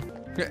this.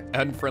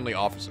 Unfriendly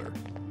officer.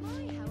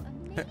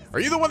 Are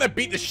you the one that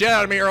beat the shit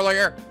out of me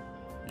earlier?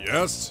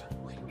 Yes.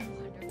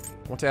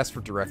 I want to ask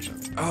for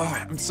directions.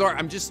 Oh, I'm sorry.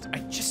 I'm just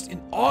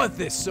in awe of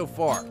this so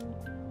far.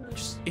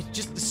 It's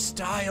just the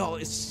style.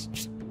 It's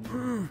just.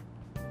 Oh,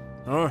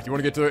 you want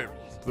to get to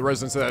the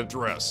residence of that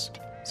address?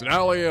 It's an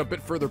alley a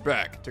bit further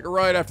back. Take a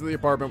right after the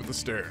apartment with the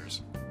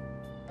stairs.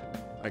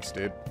 Thanks,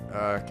 dude.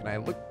 Can I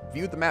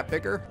view the map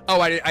bigger? Oh,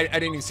 I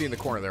didn't even see in the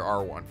corner there,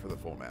 R1 for the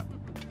full map.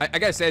 I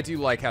gotta say, I do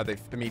like how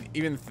I mean,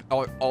 even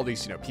all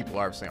these, people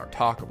obviously aren't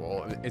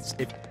talkable.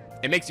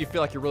 It makes you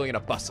feel like you're really in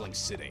a bustling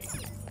city.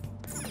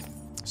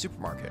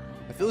 Supermarket.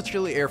 I feel the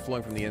chilly air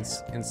flowing from the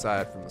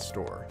inside from the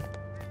store.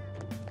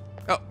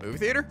 Oh, movie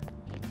theater?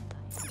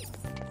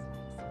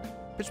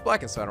 Pitch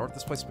black inside. I wonder if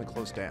this place has been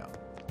closed down.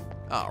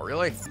 Oh,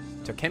 really?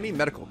 Tokemi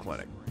Medical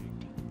Clinic.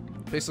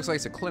 Place looks like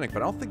it's a clinic,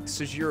 but I don't think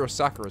Shujin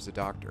Sakura is a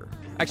doctor.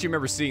 I actually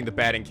remember seeing the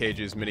batting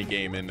cages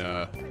minigame in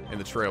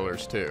the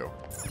trailers too.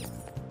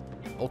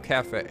 Old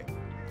cafe.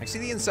 I see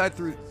the inside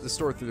through the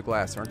store through the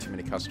glass. There aren't too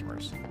many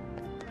customers.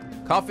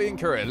 Coffee and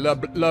curry,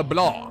 Le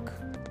Blanc.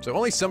 So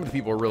only some of the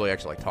people are really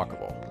actually like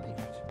talkable.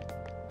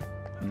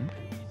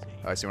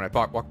 I see when I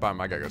walk by,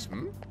 my guy goes,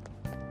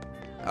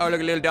 Oh,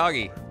 look, a little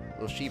doggy.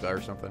 Little Shiba or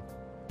something.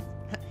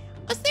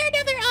 Was there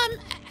another,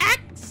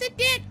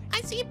 accident?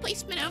 I see a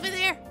policeman over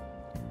there.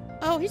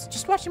 Oh, he's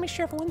just watching to make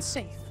sure everyone's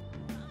safe.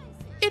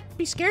 It'd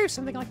be scary if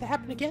something like that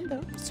happened again,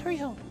 though. Let's hurry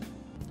home.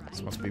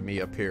 This must be me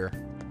up here.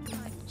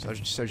 So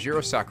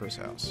Sojiro Sakura's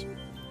house.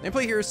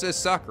 Nameplate here says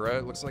Sakura.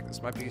 It looks like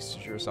this might be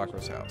Sojiro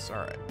Sakura's house. All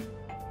right.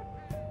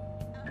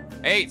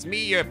 Hey, it's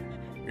me, your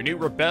new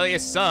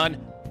rebellious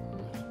son.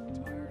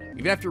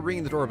 Even after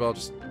ringing the doorbell,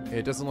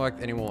 it doesn't look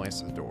like anyone will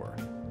answer the door.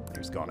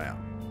 He's gone out.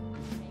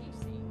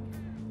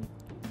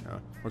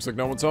 Looks like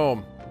no one's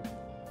home.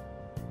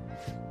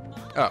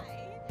 Oh.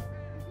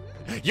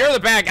 You're the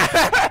bad guy!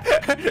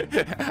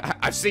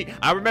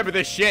 I remember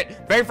this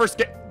shit. Very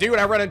first dude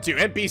I run into,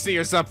 NPC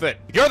or something.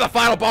 You're the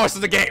final boss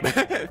of the game.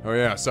 Oh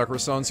yeah,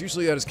 Sakura-san's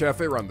usually at his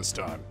cafe around this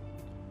time.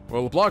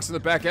 Well, LeBlanc's in the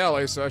back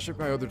alley, so I should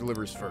my other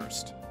deliveries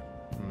first.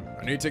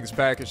 I need to take this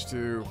package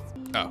to...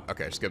 Oh,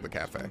 okay, just go to the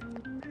cafe.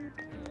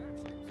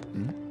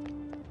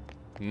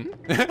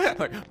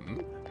 Like,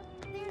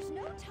 There's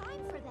no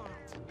time for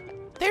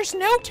that. There's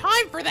no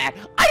time for that.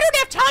 I don't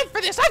have time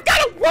for this. I've got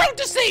a world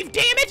to save,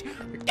 damn it.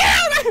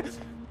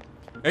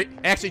 It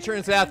actually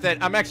turns out that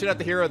I'm actually not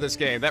the hero of this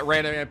game. That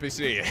random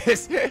NPC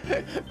is.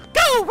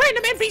 Go,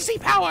 random NPC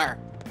power.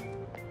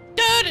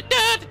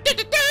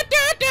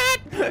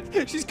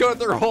 She's going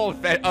through her whole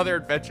other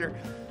adventure.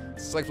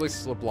 It's like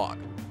Lisa's LeBlanc.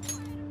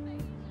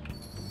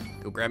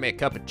 Go grab me a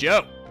cup of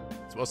joe.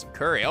 As well as some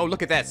curry. Oh,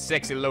 look at that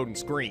sexy loading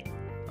screen.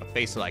 A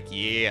face like,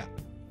 yeah.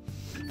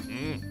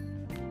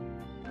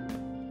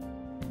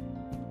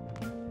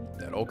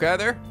 That old guy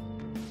there?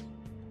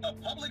 A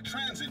public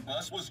transit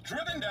bus was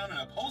driven down an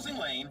opposing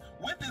lane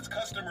with its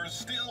customers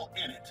still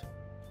in it.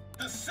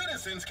 The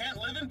citizens can't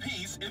live in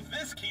peace if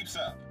this keeps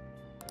up.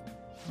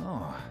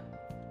 Oh,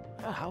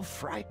 how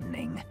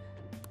frightening.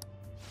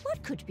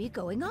 What could be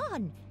going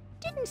on?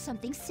 Didn't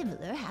something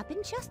similar happen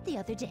just the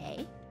other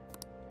day?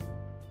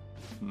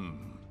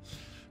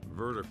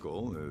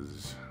 Vertical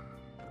is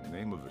the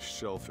name of a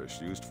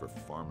shellfish used for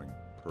farming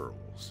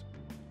pearls.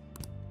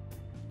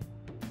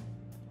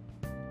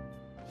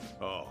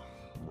 Oh,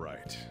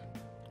 right.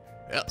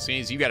 Well,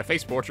 seeing as you got a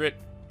face portrait,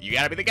 you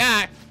gotta be the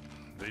guy.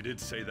 They did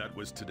say that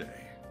was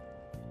today.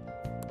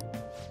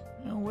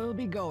 Well, we'll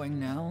be going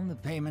now. The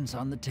payment's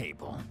on the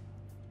table.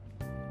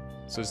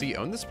 So does he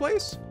own this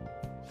place?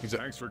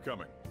 Thanks for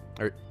coming.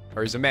 Or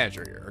he's a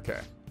manager here, okay.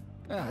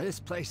 This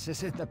place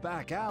is in the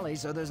back alley,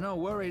 so there's no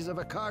worries of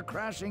a car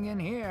crashing in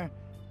here.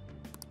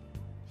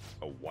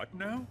 A what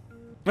now?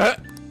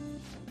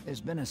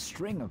 There's been a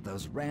string of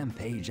those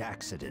rampage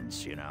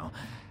accidents, you know.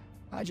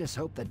 I just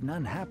hope that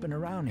none happen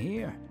around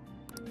here.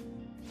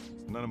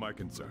 It's none of my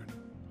concern.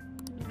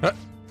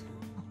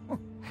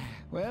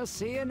 We'll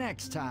see you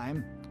next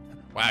time.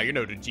 Wow, you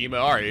know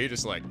Dejima, are you?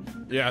 Just like,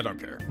 yeah, I don't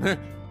care.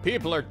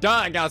 People are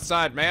dying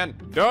outside, man.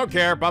 Don't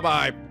care,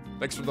 bye-bye.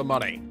 Thanks for the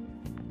money.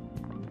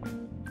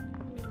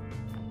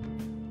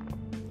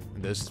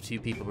 And those two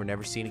people were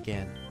never seen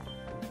again.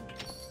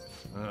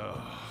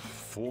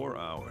 4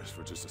 hours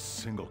for just a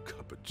single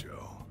cup of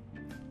joe.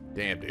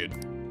 Damn, dude.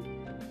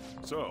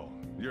 So,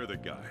 you're the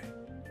guy.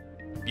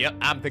 Yep,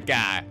 I'm the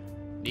guy.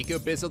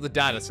 NicoB the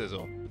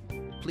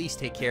Dynasizzle. Please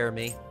take care of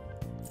me.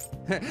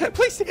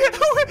 Please.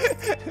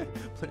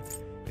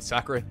 Is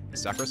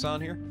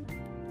Sakura-san here?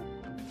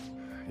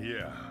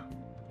 Yeah.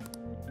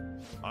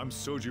 I'm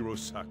Sojiro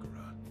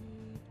Sakura.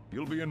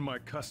 You'll be in my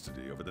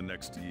custody over the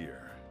next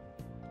year.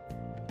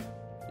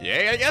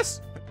 Yeah, I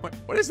guess.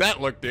 What does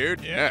that look,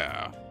 dude?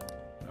 Yeah.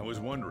 I was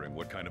wondering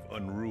what kind of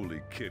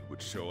unruly kid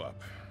would show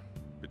up.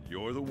 But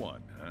you're the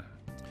one, huh?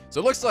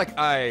 So it looks like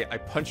I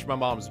punched my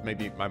mom's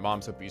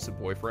abusive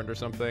boyfriend or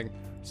something.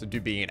 So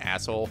dude being an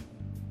asshole.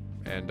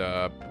 And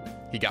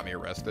he got me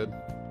arrested.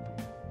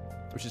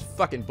 Which is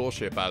fucking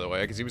bullshit, by the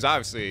way, because he was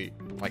obviously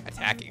like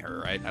attacking her,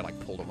 right? I like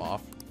pulled him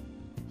off.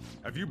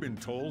 Have you been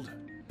told?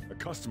 A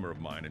customer of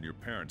mine and your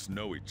parents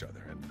know each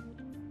other, and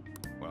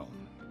well,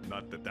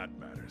 not that that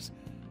matters.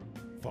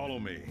 Follow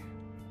me.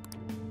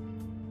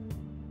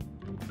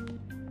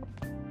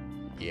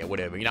 Yeah,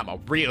 whatever. You're not my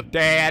real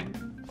dad.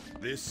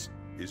 This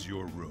is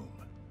your room.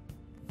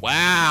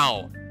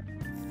 Wow.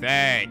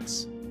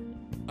 Thanks.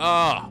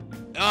 Oh,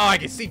 I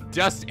can see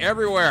dust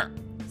everywhere.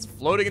 It's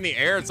floating in the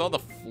air. It's on the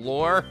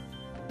floor.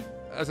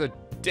 There's a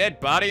dead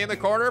body in the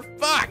corner.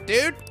 Fuck,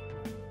 dude.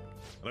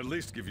 I'll at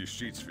least give you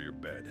sheets for your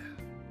bed.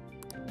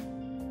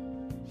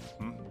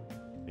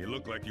 You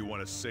look like you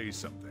want to say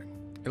something.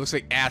 It looks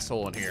like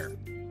asshole in here.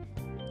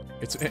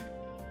 It's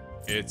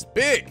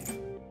big.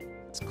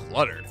 It's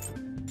cluttered.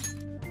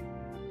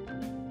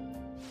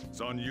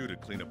 It's on you to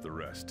clean up the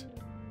rest.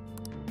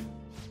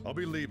 I'll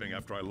be leaving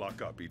after I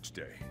lock up each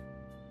day.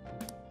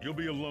 You'll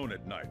be alone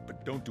at night,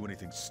 but don't do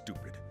anything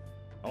stupid.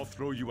 I'll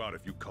throw you out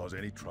if you cause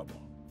any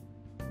trouble.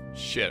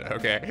 Shit,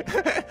 okay.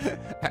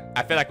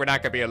 I feel like we're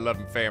not gonna be a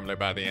loving family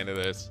by the end of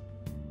this.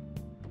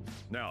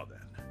 Now then.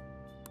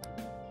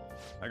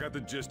 I got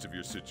the gist of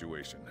your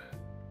situation.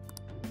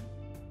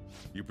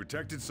 You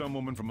protected some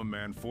woman from a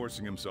man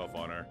forcing himself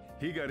on her.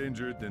 He got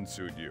injured, then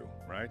sued you,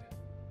 right?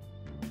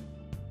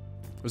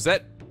 Was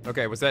that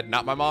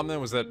not my mom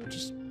then? Was that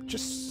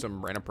just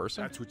some random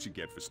person? That's what you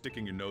get for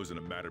sticking your nose in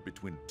a matter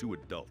between two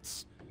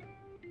adults.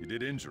 You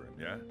did injure him,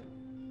 yeah?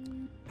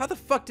 How the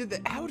fuck did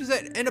that? How does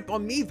that end up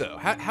on me though?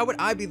 How would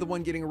I be the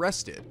one getting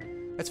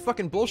arrested? That's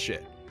fucking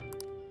bullshit.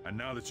 And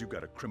now that you've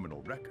got a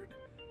criminal record,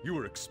 you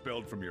were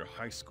expelled from your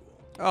high school.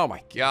 Oh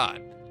my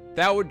god.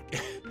 That would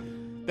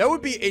that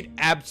would be an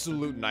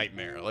absolute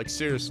nightmare. Like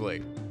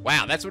seriously.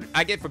 Wow, that's what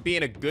I get for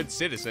being a good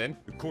citizen.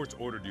 The courts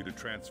ordered you to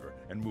transfer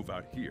and move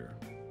out here,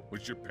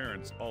 which your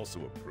parents also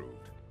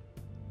approved.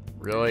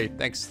 Really?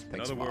 Thanks, In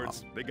other Mom.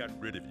 words, they got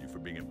rid of you for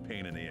being a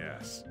pain in the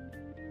ass.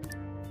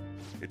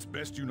 It's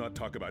best you not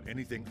talk about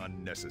anything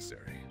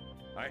unnecessary.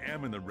 I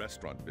am in the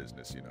restaurant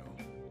business, you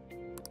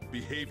know.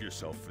 Behave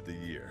yourself for the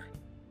year.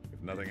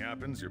 If nothing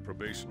happens, your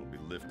probation will be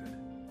lifted.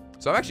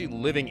 So I'm actually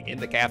living in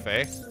the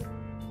cafe.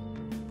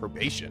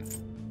 Probation.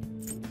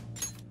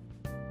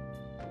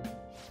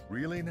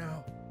 Really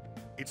now?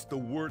 It's the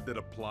word that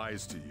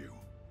applies to you.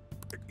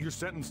 Your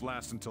sentence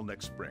lasts until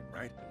next spring,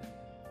 right?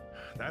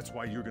 That's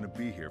why you're gonna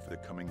be here for the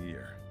coming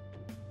year.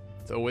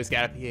 It's always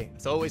gotta be.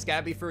 It's always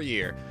gotta be for a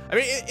year. I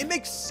mean, it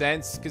makes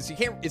sense because you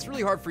can't. It's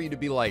really hard for you to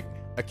be like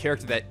a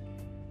character that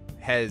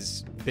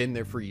has been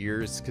there for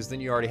years, because then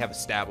you already have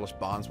established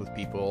bonds with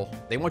people.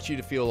 They want you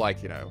to feel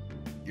like, you know,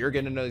 you're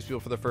getting to know these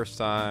people for the first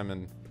time,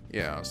 and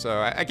you know.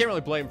 So I can't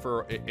really blame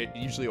for it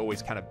usually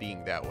always kind of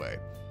being that way.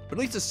 But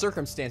at least the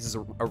circumstances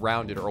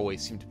around it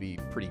always seem to be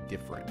pretty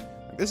different.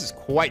 Like, this is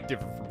quite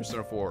different from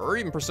Persona 4 or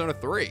even Persona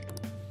 3.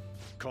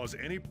 Cause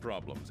any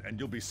problems and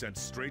you'll be sent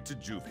straight to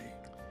juvie.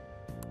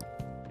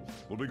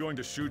 We'll be going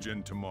to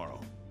Shujin tomorrow.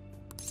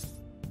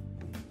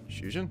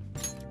 Shujin?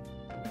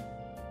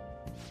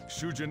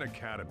 Shujin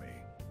Academy,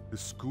 the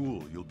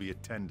school you'll be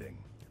attending.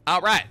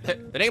 All right,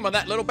 the name on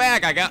that little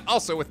bag I got,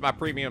 also with my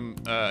premium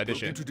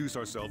edition. We'll introduce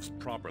ourselves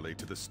properly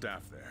to the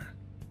staff there.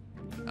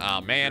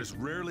 Oh man. There's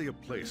rarely a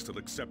place that'll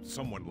accept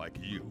someone like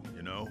you,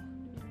 you know?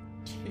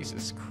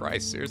 Jesus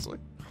Christ, seriously?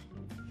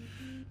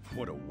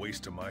 What a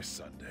waste of my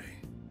Sunday.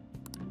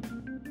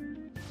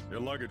 Your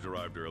luggage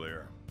arrived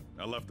earlier.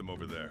 I left them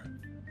over there.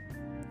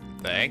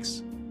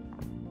 Thanks.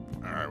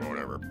 Alright,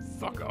 whatever.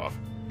 Fuck off.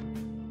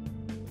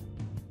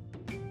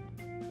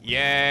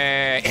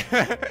 Yay!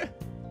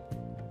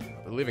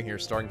 I'll be leaving here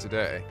starting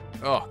today.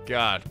 Oh,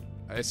 God.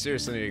 I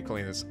seriously need to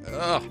clean this.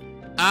 Ugh.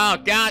 Oh,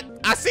 God.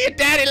 I see a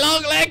daddy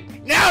long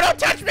leg! No, don't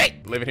touch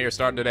me! Living here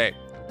starting today.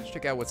 Let's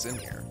check out what's in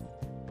here.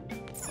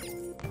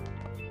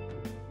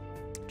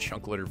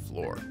 Chunk littered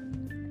floor.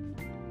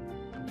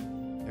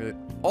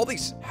 All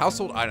these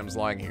household items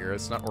lying here,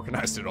 it's not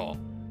organized at all.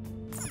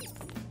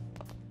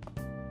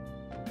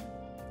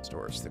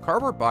 Storage. The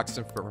cardboard box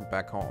is from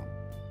back home.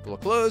 Full of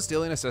clothes,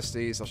 daily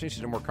necessities. I'll change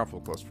it to more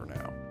comfortable clothes for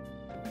now.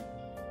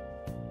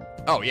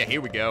 Oh, yeah,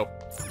 here we go.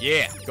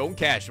 Yeah, going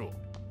casual.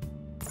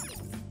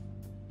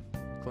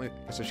 I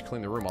guess I should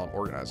clean the room while I'm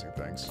organizing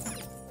things.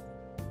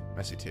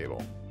 Messy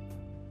table.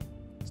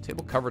 This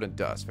table covered in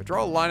dust. If I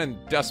draw a line in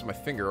dust with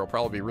my finger, it'll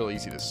probably be really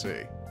easy to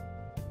see.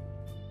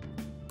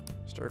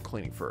 Start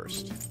cleaning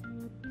first.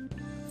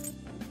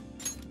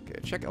 Okay,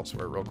 check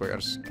elsewhere real quick. I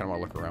just kind of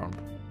want to look around.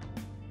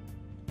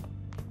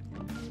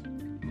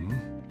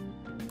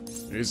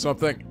 Need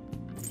something?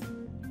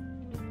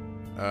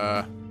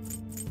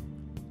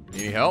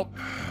 Need any help?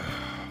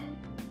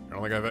 I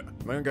don't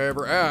think I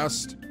ever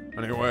asked.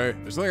 Anyway,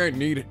 there's nothing I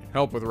need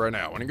help with right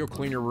now. I want to go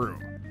clean your room.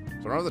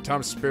 So I don't have the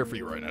time to spare for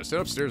you right now. Sit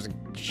upstairs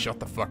and shut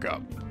the fuck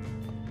up.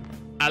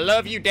 I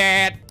love you,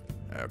 Dad.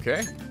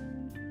 Okay.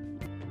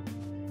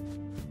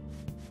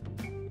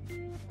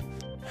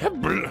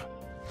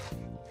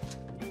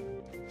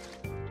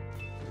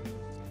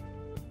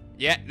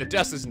 Yeah, the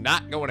dust is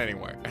not going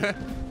anywhere.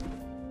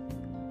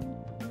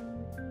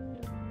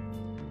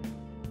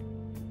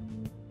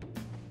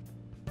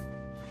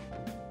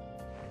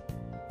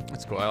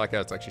 That's cool. I like how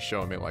it's actually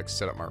showing me, like,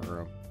 set up my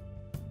room.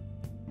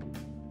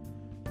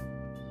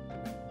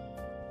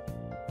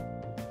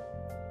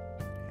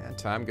 And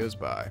time goes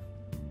by.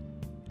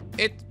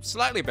 It's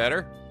slightly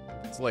better.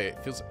 It's late.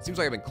 It seems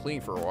like I've been clean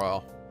for a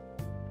while.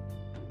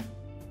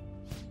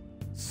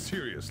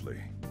 Seriously?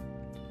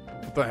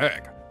 What the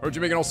heck? Heard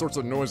you making all sorts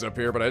of noise up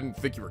here, but I didn't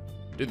think you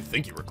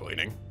were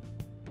cleaning.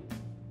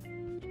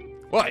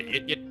 What?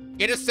 You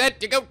just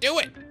said to go do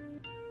it.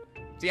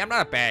 See, I'm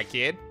not a bad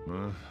kid.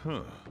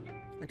 Uh-huh.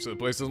 Actually, the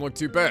place doesn't look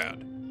too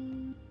bad.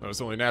 Though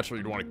it's only natural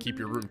you'd want to keep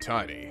your room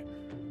tidy.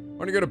 I'm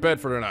gonna go to bed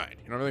for tonight.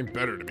 You don't have anything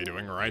better to be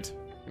doing, right?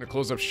 I'm gonna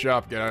close up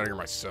shop, get out of here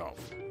myself.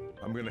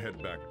 I'm gonna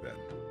head back then.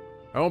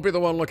 I won't be the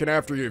one looking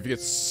after you if you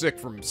get sick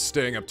from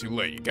staying up too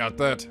late. You got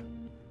that?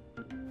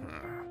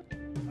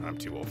 I'm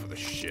too old for this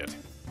shit.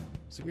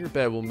 Sleep in your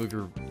bed will move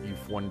your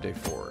youth one day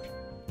forward.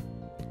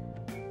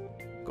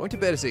 Going to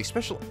bed is a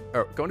special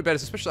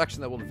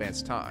action that will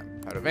advance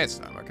time. How to advance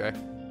time, okay?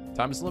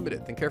 Time is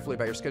limited. Think carefully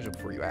about your schedule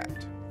before you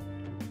act.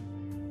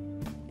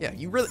 Yeah,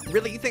 you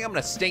really you think I'm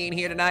gonna stay in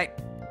here tonight?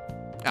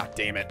 Ah,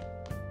 damn it.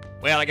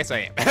 Well, I guess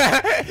I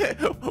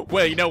am.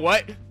 Well, you know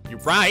what? You're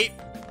right.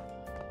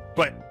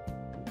 But,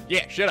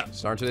 yeah, shut up.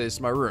 Start to this is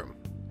my room.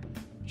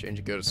 Change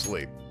and go to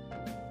sleep.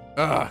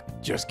 Ugh,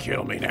 just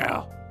kill me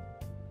now.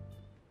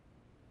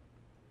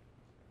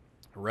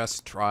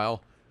 Arrest,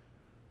 trial,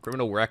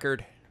 criminal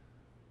record.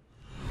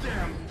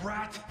 Damn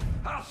brat!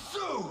 I'll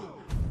sue!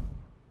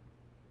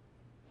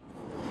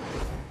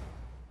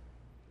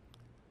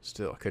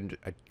 Still,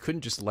 I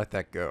couldn't just let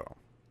that go.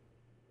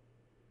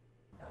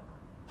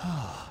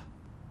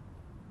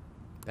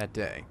 That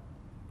day,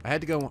 I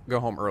had to go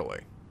home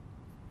early.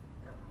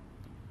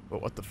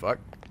 But what the fuck?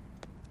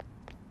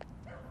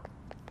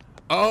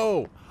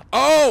 Oh!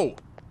 Oh!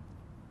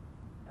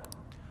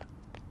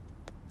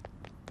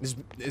 This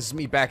is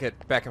me back at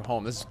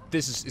home. This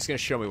is gonna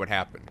show me what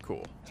happened.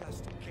 Cool.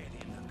 Just get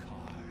in the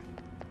car.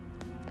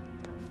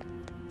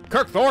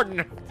 Kirk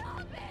Thornton!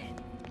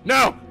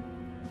 No!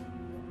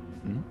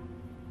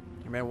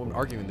 Your man woman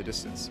arguing in the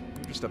distance.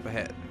 You're just up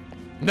ahead.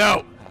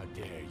 No! How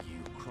dare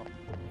you crawl?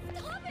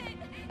 Stop it!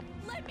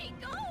 Let me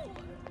go!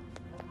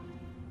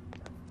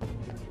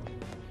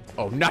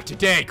 Oh, not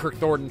today, Kirk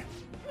Thornton.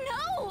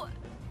 No!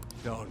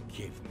 Don't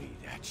give me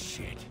that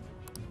shit.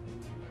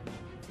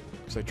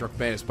 Looks like drunk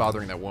man is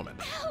bothering that woman.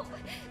 Ow!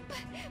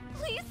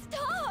 Please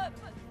stop!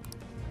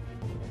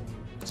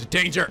 It's a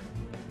danger!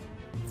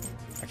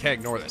 I can't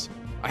ignore this.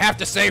 I have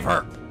to save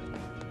her!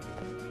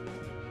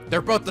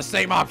 They're both the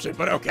same option,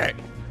 but okay.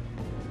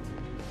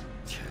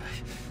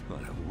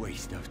 What a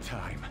waste of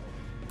time.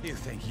 You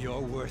think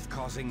you're worth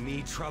causing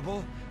me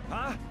trouble?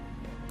 Huh?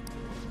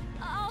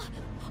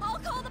 I'll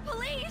call the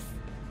police!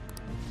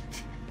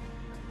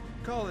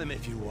 Call them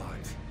if you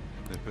want.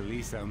 The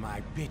police are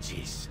my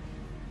bitches.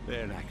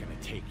 They're not gonna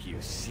take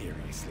you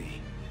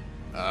seriously.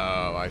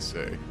 Oh, I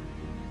see.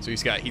 So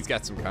he's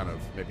got some kind of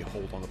maybe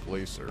hold on the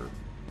police, or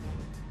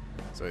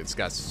so it's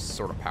got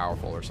sort of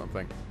powerful or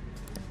something.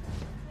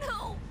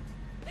 No!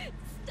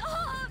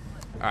 Stop!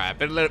 Alright, I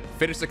better let it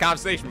finish the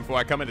conversation before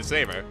I come in to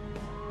save her.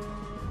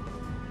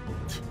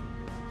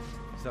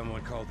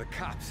 Someone called the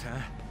cops,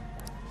 huh?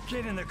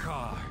 Get in the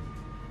car.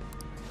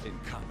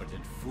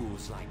 Incompetent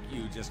fools like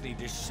you just need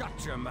to shut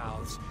your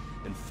mouths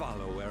and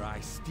follow where I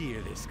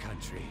steer this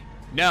country.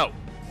 No!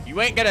 You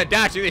ain't gonna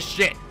dodge through this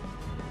shit!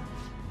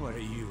 What are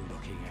you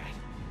looking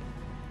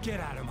at? Get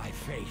out of my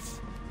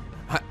face.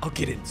 I'll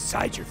get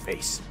inside your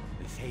face.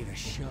 This ain't a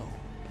show.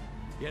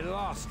 Get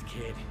lost,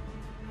 kid.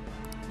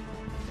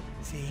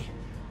 See?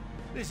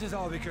 This is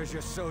all because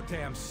you're so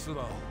damn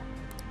slow.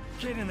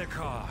 Get in the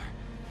car.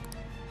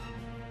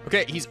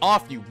 Okay, he's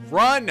off you.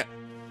 Run!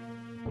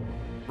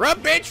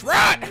 Run, bitch,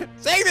 run!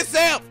 Save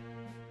yourself!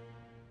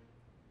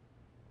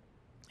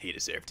 He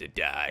deserved to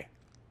die.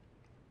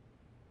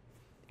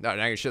 No,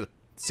 now I can show the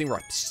scene where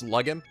I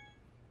slug him.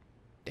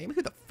 Damn,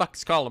 who the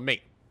fuck's calling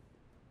me?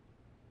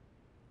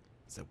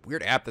 It's a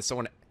weird app that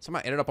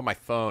somehow ended up on my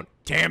phone.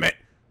 Damn it!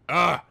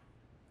 Ugh!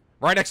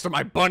 Right next to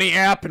my bunny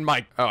app and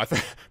my... Oh,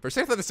 for a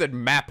second I thought it said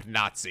map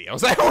Nazi. I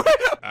was like,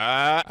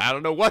 I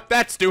don't know what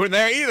that's doing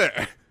there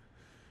either.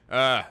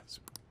 I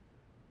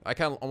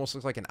kind of almost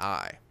looks like an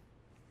eye.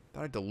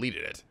 Thought I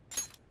deleted it.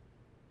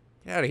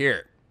 Get out of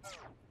here.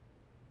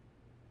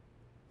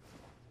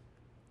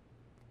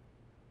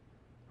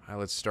 Alright,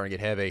 let's start to get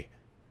heavy.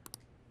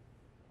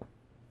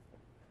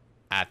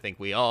 I think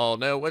we all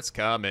know what's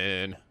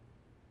coming.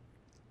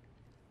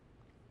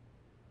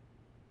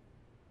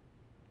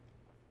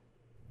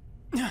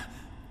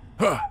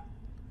 Huh.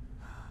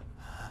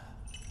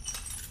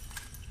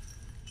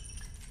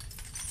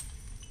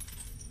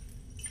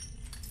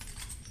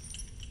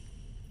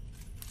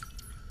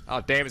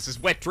 Oh, damn, it's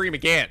this wet dream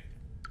again.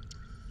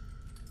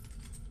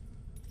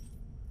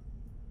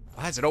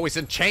 Why is it always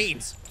in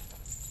chains?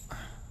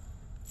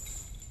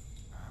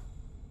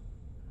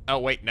 Oh,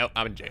 wait, no,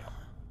 I'm in jail.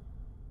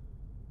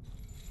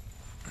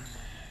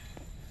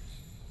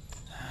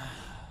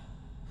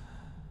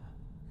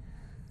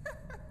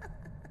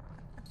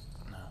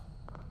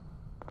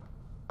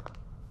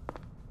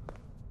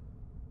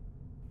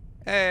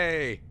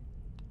 Hey!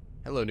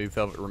 Hello, new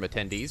Velvet Room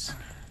attendees.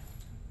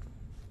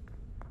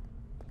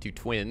 Two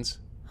twins.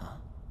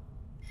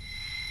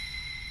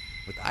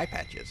 With eye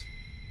patches.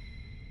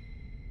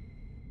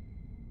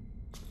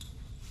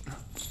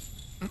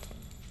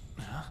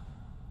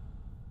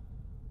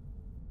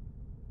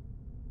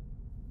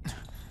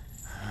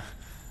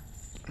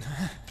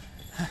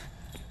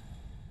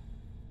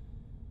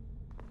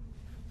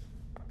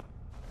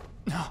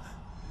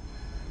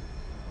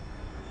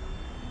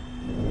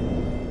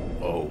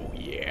 Oh,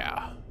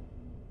 yeah.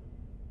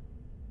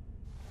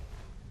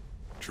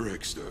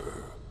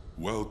 Trickster,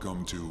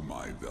 welcome to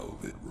my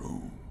Velvet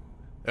Room.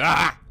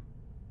 Ah!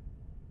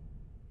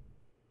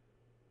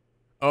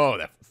 Oh,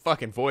 that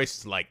fucking voice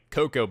is like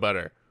cocoa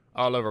butter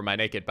all over my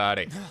naked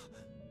body.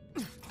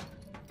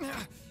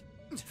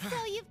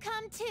 So you've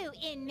come to,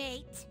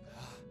 inmate.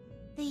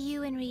 The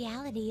you in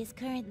reality is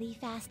currently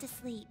fast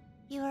asleep.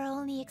 You are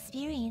only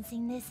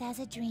experiencing this as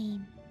a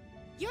dream.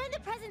 You're in the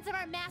presence of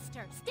our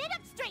master. Stand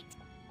up straight!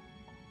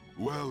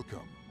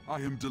 Welcome.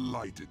 I am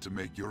delighted to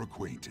make your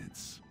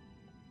acquaintance.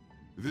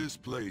 This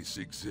place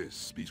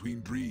exists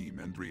between dream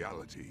and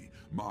reality,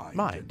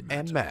 mind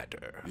and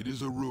matter. It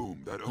is a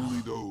room that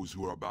only those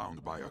who are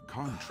bound by a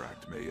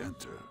contract may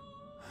enter.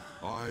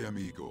 I am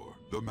Igor,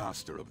 the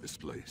master of this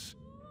place.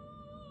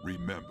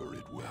 Remember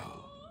it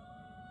well.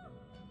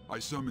 I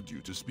summoned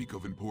you to speak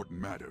of important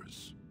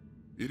matters.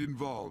 It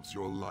involves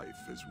your life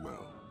as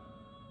well.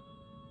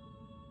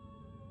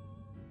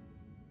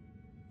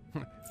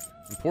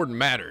 Important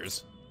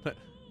matters?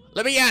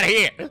 Let me out of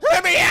here!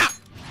 Let me out!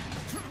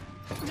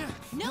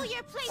 Know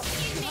your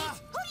place, inmate!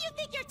 Who do you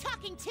think you're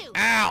talking to?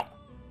 Ow!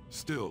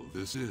 Still,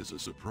 this is a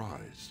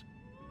surprise.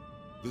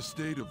 The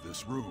state of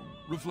this room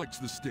reflects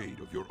the state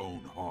of your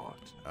own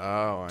heart.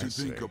 Oh, I see.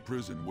 see. To think a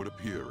prison would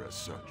appear as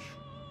such.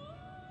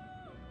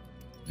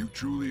 You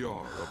truly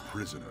are a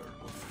prisoner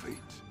of fate.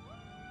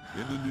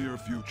 In the near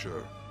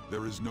future,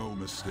 there is no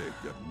mistake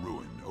that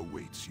ruin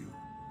awaits you.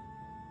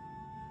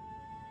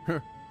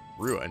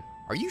 Ruin?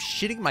 Are you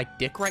shitting my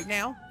dick right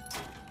now?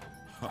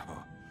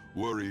 Haha,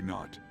 worry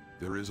not.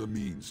 There is a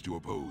means to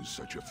oppose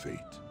such a fate.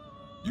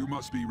 You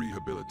must be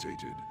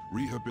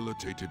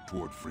rehabilitated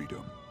toward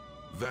freedom.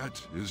 That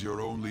is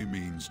your only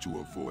means to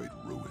avoid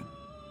ruin.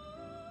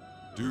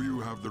 Do you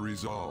have the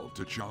resolve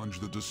to challenge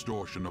the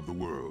distortion of the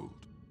world?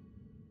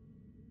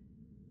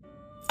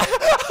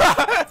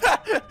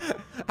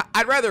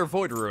 I'd rather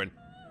avoid ruin.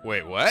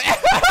 Wait, what?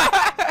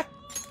 I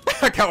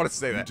can't want to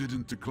say that. You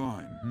didn't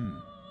decline.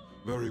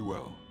 Very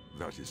well.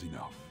 That is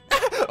enough.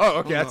 Oh,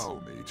 okay.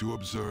 Allow me to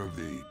observe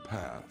the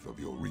path of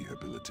your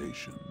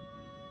rehabilitation.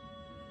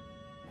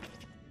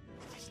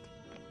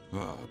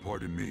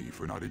 Pardon me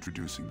for not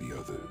introducing the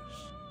others.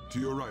 To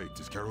your right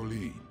is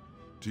Caroline.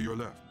 To your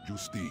left,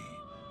 Justine.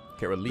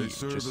 Caroline. They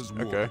serve as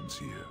wardens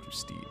here.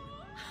 Justine.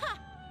 Ha!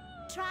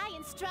 Try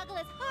and struggle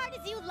as hard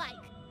as you like.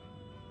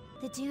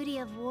 The duty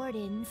of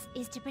wardens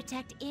is to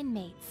protect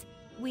inmates.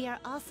 We are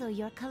also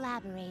your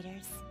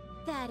collaborators.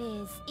 That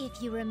is,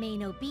 if you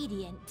remain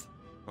obedient.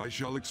 I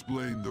shall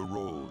explain the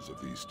roles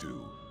of these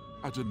two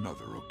at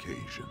another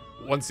occasion.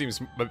 One seems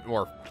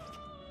more,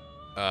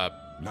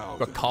 now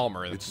but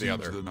calmer than it the seems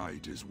other. The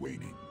night is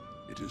waning.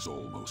 It is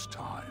almost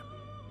time.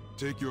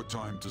 Take your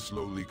time to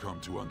slowly come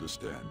to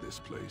understand this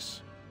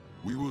place.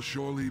 We will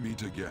surely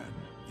meet again,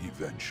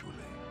 eventually.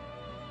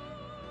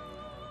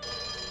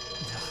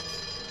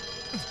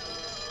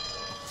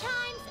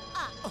 Time's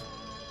up.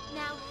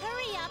 Now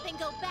hurry up and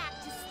go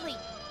back to sleep.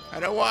 I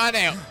don't want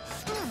to.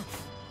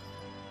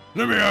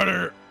 Let me out of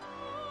here.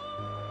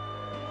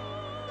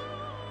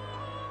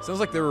 Sounds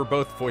like they were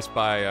both voiced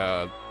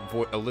by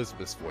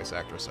Elizabeth's voice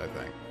actress, I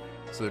think.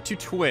 So they're two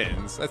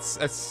twins.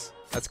 That's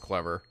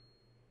clever.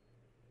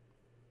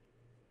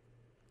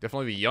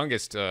 Definitely the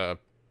youngest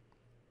Velvet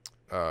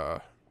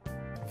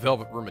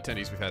Room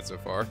attendees we've had so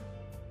far.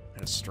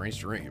 Had a strange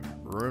dream.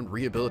 Ruined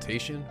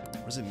rehabilitation?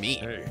 What does it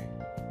mean?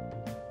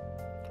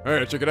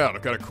 Hey, check it out.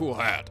 I've got a cool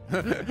hat.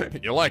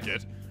 You like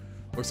it?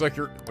 Looks like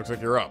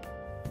you're up.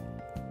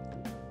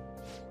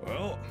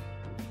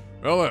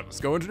 Well then, let's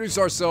go introduce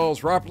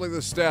ourselves properly to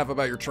the staff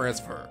about your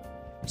transfer.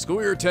 The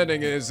school you're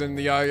attending is in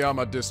the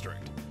Ayama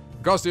district.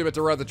 It costs you a bit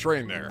to ride the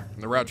train there,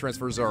 and the route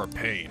transfers are a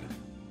pain.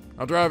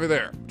 I'll drive you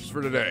there, just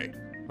for today.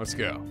 Let's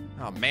go.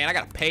 Oh man, I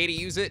gotta pay to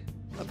use it?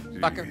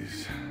 Motherfucker.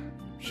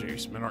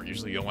 Jeez, men aren't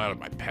usually allowed in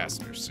my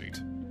passenger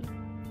seat.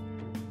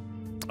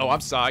 Oh,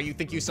 I'm sorry, you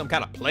think you're some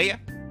kind of player?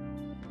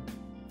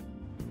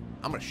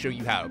 I'm gonna show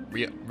you how a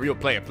real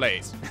player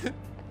plays.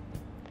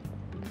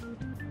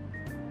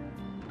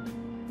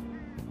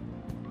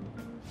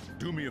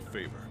 Do me a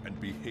favor and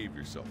behave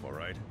yourself, all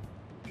right?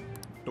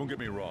 Don't get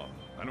me wrong.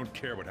 I don't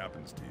care what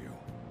happens to you.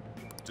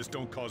 Just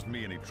don't cause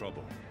me any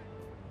trouble.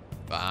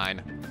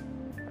 Fine.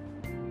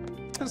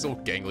 This little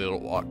gangly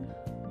little walk.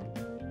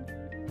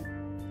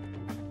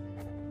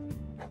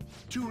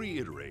 To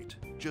reiterate,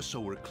 just so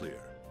we're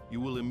clear,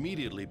 you will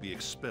immediately be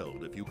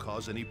expelled if you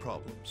cause any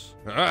problems.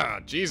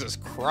 Ah, Jesus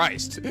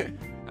Christ.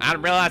 I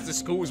didn't realize the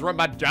school was run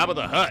by Jabba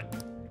the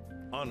Hutt.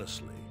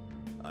 Honestly,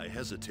 I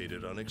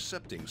hesitated on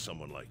accepting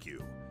someone like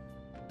you.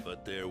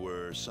 But there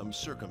were some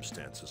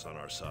circumstances on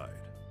our side.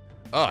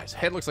 Oh, his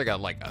head looks like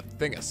a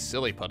thing of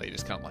silly putty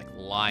just kind of like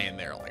lying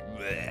there like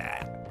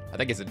bleh. I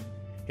think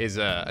his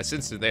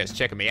assistant there is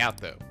checking me out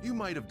though. You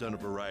might have done a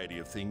variety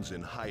of things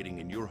in hiding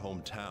in your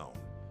hometown,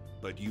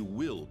 but you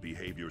will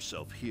behave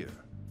yourself here.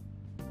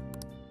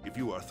 If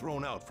you are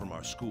thrown out from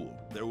our school,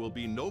 there will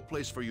be no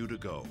place for you to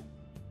go.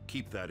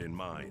 Keep that in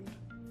mind.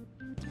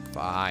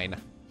 Fine.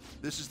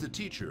 This is the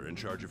teacher in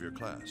charge of your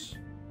class.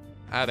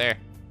 Hi there.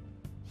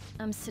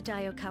 I'm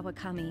Sadayo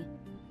Kawakami.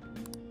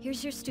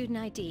 Here's your student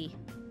ID.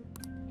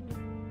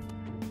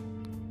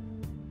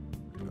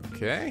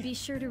 Okay. Be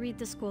sure to read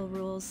the school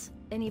rules.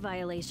 Any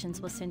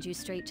violations will send you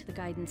straight to the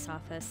guidance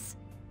office.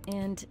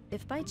 And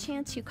if by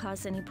chance you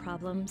cause any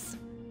problems,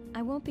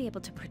 I won't be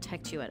able to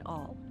protect you at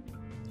all.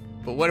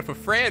 But what if we're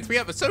friends? We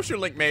have a social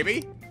link,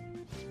 maybe.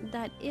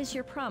 That is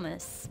your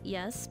promise,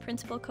 yes,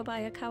 Principal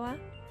Kobayakawa?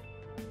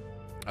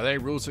 Are there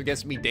any rules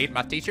against me dating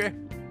my teacher?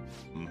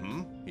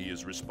 Mm-hmm. He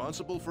is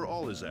responsible for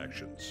all his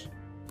actions.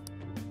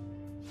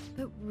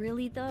 But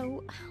really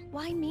though,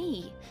 why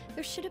me?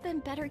 There should have been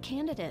better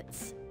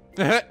candidates.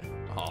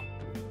 Oh.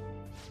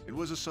 It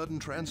was a sudden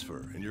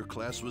transfer, and your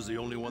class was the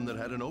only one that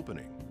had an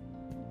opening.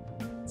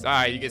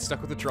 Sorry, you get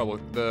stuck with the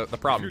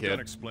problem, If you're kid. done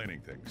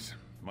explaining things,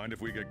 mind if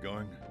we get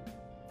going?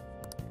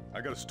 I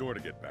got a store to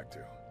get back to.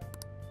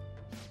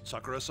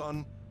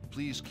 Sakura-san,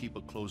 please keep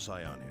a close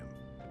eye on him.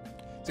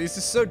 See, this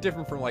is so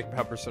different from like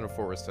how Persona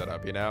 4 was set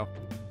up, you know?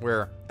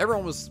 Where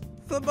everyone was,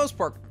 for the most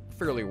part,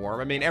 fairly warm.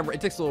 I mean, it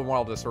takes a little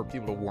while for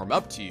people to warm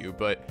up to you,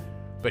 but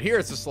here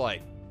it's just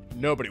like,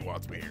 nobody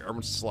wants me here.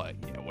 Everyone's just like,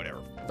 yeah,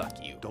 whatever,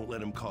 fuck you. Don't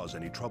let him cause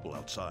any trouble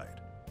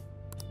outside.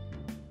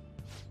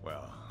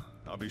 Well,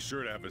 I'll be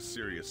sure to have a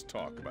serious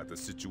talk about the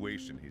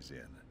situation he's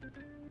in.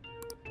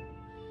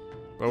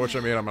 By which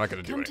I mean, I'm not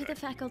gonna do Come anything. to the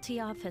faculty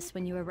office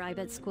when you arrive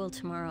at school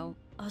tomorrow.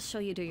 I'll show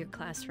you to your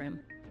classroom.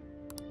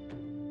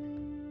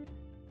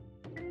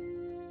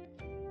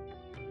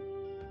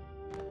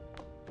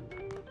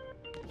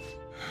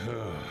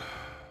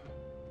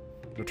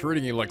 They're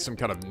treating you like some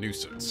kind of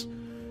nuisance.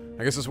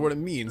 I guess that's what it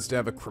means to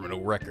have a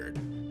criminal record.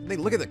 They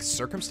look at the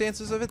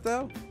circumstances of it,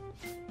 though.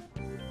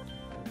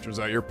 Turns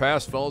out your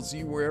past follows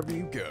you wherever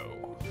you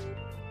go.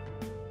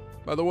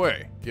 By the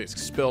way, get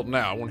expelled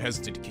now, I won't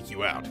hesitate to kick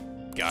you out.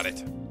 Got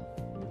it.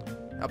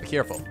 I'll be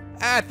careful.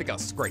 I think I'll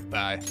scrape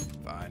by.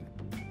 Fine.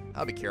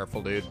 I'll be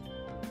careful, dude.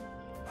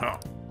 Huh.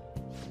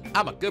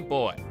 I'm a good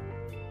boy.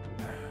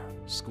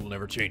 School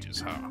never changes,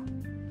 huh?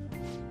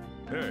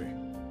 Hey.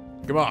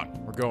 Come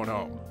on, we're going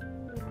home.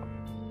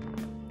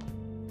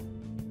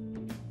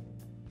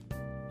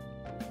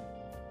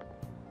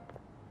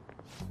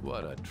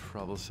 What a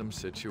troublesome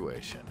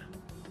situation.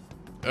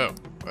 Oh,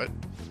 what?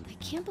 I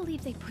can't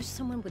believe they pushed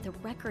someone with a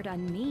record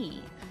on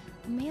me.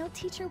 A male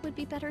teacher would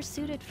be better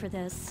suited for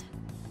this.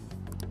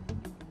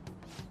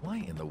 Why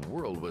in the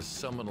world was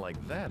someone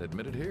like that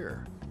admitted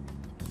here?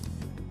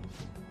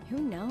 Who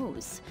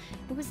knows?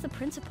 It was the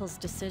principal's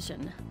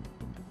decision.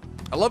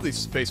 I love these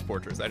space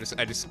portraits. I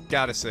just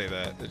gotta say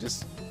that.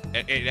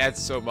 It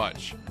adds so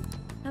much.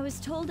 I was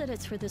told that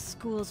it's for the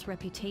school's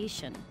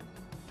reputation.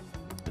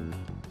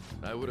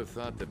 I would have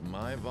thought that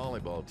my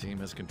volleyball team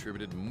has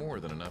contributed more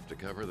than enough to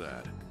cover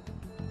that.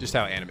 Just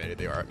how animated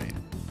they are, I mean.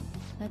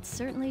 That's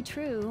certainly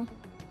true.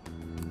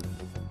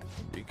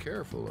 Be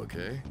careful,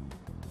 okay?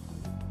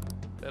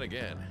 Then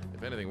again,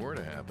 if anything were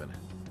to happen,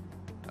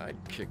 I'd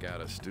kick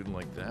out a student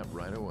like that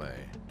right away.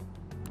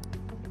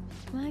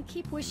 I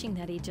keep wishing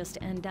that he'd just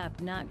end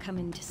up not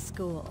coming to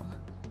school.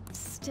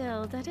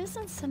 Still, that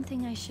isn't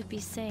something I should be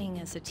saying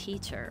as a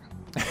teacher.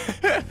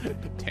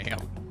 Damn.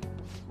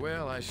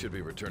 Well, I should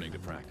be returning to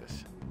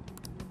practice.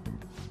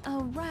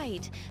 Oh,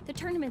 right. The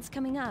tournament's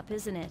coming up,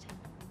 isn't it?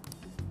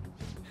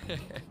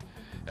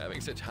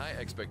 Having such high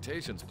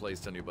expectations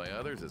placed on you by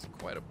others is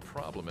quite a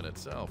problem in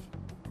itself.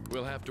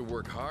 We'll have to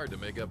work hard to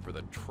make up for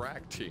the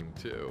track team,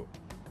 too.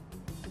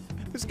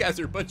 These guys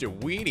are a bunch of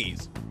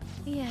weenies.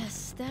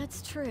 Yes,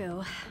 that's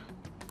true.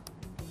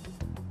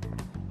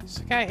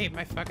 I hate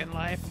my fucking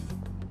life.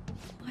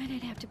 Why'd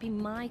it have to be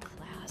my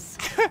class?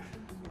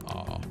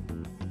 Aw.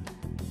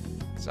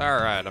 It's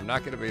alright, I'm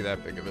not gonna be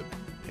that big of a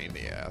pain in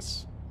the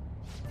ass.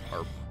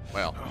 Or,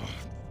 well.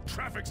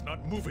 Traffic's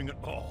not moving at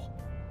all.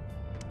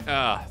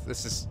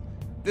 This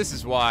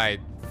is why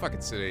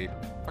fucking city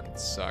fucking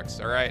sucks,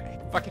 alright? I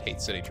fucking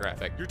hate city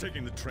traffic. You're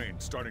taking the train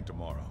starting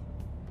tomorrow.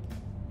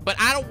 But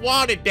I don't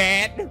want it,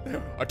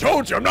 Dad! I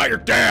told you I'm not your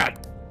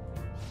dad!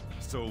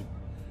 So,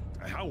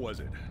 how was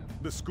it?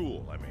 The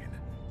school, I mean.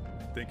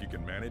 Think you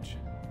can manage?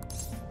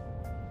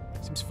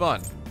 Seems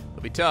fun.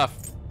 It'll be tough.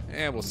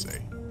 And we'll see.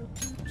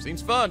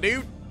 Seems fun,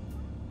 dude.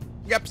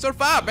 We got episode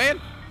 5, man.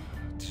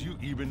 Do you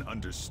even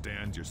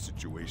understand your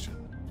situation?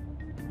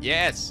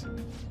 Yes.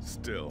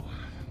 Still,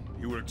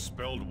 you were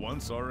expelled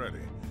once already.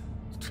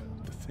 To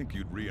think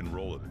you'd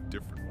re-enroll at a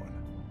different one.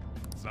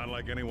 It's not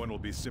like anyone will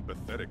be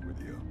sympathetic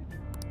with you.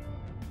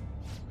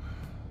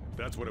 If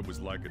that's what it was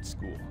like at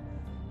school,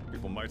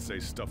 people might say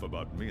stuff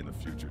about me in the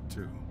future,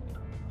 too.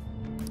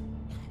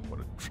 What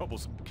a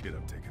troublesome kid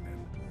I've taken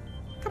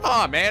in. Come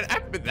on, man. I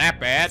haven't been that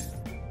bad.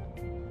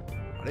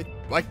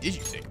 Why did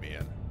you take me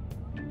in?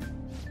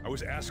 I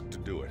was asked to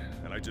do it,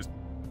 and I just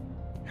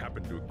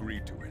happened to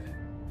agree to it.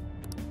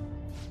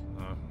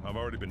 I've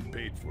already been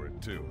paid for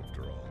it, too,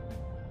 after all.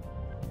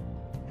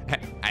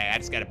 I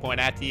just gotta point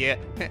out to you,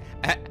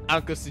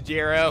 Uncle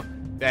Sugiro,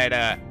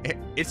 that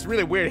it's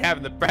really weird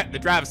having the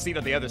driver's seat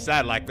on the other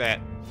side like that.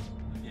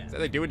 Yeah. Is that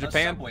they do in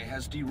Japan? A subway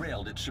has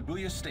derailed at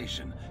Shibuya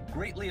Station,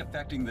 greatly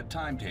affecting the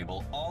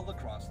timetable all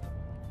across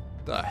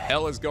The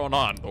hell is going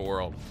on in the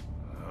world?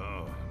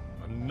 Oh,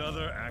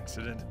 another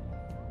accident?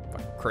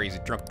 Fucking crazy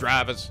drunk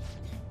drivers.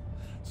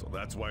 So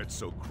that's why it's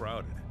so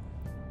crowded.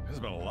 There's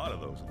been a lot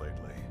of those lately.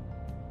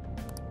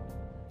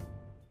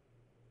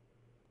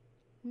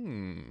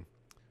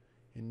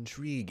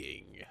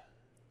 Intriguing.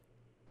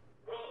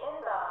 The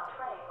inbound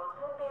train will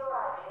soon be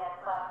arriving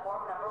at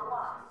platform number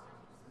 1.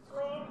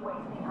 Please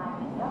wait behind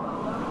the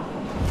yellow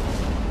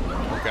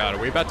Oh god, are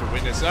we about to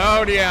witness?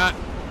 Oh yeah.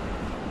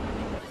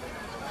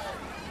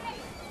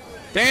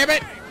 Damn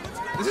it!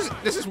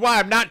 This is why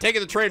I'm not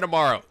taking the train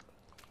tomorrow.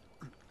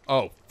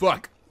 Oh,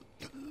 fuck.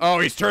 Oh,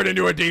 he's turned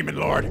into a demon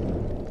lord.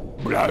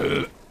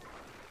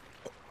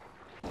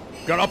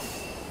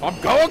 I'm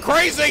going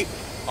crazy.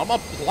 I'm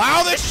gonna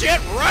plow this shit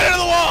right into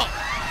the wall.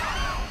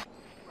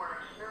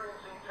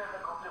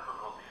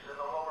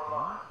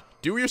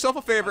 Do yourself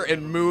a favor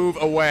and move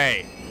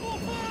away.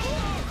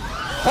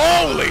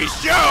 Holy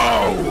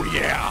show!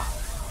 Yeah.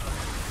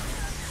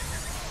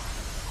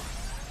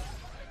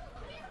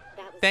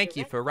 Thank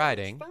you for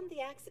riding. From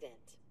the accident.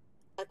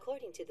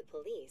 According to the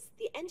police,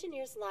 the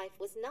engineer's life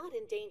was not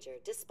in danger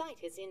despite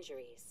his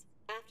injuries.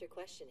 After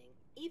questioning,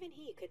 even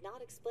he could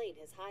not explain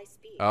his high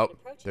speed. Oh,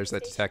 there's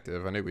that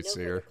detective. I knew we'd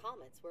see her. No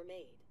comments were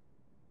made.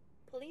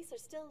 Police are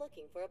still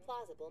looking for a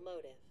plausible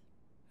motive.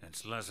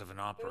 It's less of an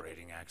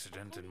operating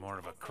accident and more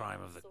of a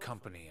crime of the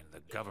company and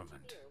the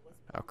government.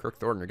 Oh, Kirk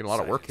Thornton, you're getting a lot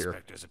of work here.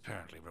 Inspectors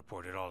apparently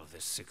reported all of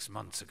this 6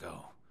 months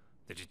ago.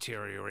 The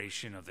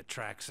deterioration of the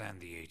tracks and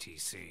the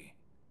ATC.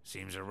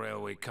 Seems a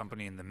railway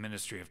company and the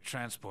Ministry of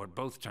Transport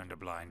both turned a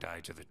blind eye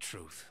to the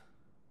truth.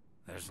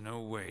 There's no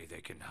way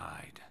they can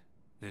hide.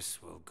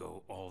 This will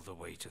go all the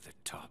way to the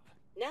top.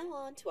 Now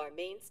on to our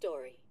main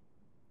story.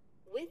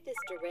 With this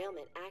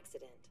derailment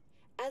accident,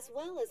 as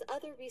well as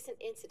other recent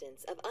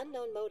incidents of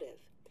unknown motive,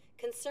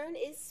 concern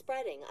is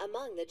spreading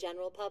among the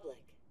general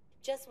public.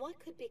 Just what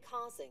could be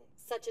causing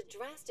such a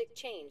drastic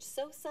change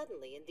so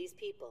suddenly in these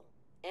people?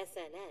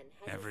 SNN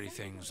has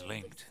everything's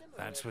linked.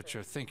 That's what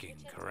you're thinking,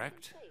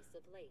 correct?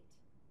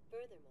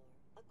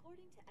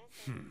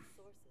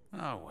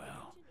 Oh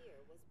well.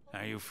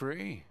 Are you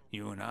free?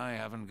 You and I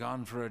haven't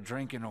gone for a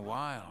drink in a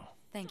while.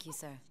 Thank you,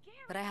 sir.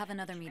 But I have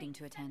another meeting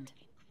to attend.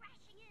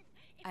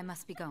 I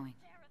must be going.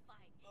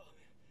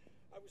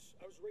 I was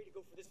ready to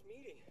go for this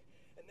meeting,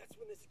 and that's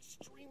when this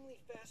extremely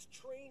fast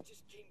train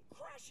just came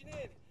crashing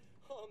in.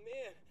 Oh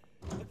man,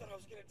 I thought I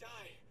was gonna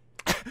die.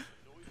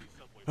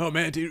 Oh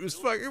man, dude, it was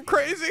fucking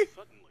crazy.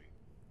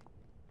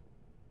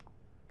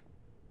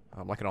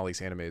 I'm liking all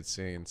these animated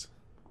scenes.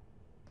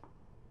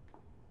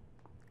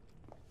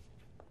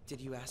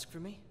 Did you ask for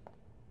me?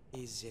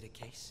 Is it a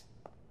case?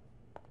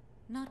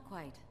 Not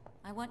quite.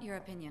 I want your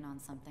opinion on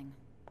something.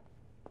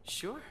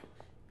 Sure.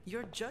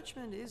 Your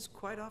judgment is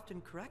quite often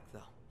correct, though.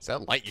 Is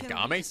that Light Yagami?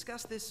 Can we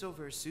discuss this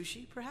over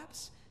sushi,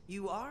 perhaps?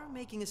 You are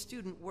making a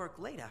student work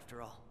late,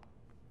 after all.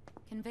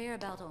 Conveyor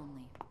belt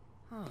only.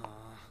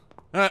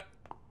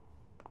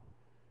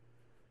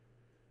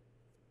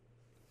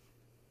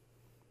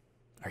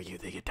 Are you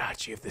the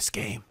Itachi of this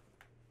game?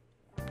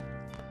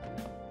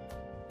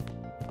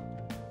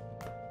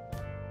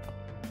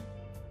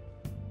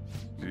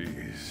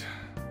 Jeez.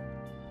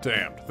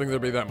 Damn, to think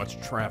there'd be that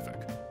much traffic.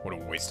 What a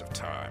waste of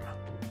time.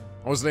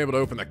 I wasn't able to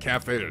open the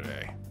cafe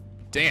today.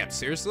 Damn,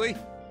 seriously?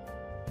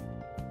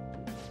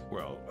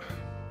 Well,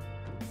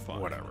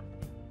 fine.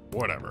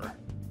 Whatever.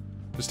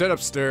 Just head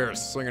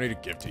upstairs. Something I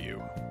need to give to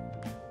you.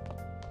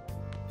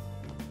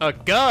 A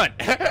gun!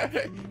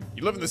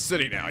 You live in the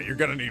city now. You're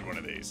gonna need one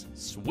of these.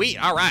 Sweet,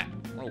 alright.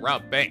 We'll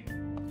rob bank.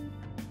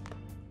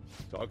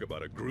 Talk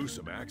about a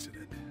gruesome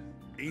accident.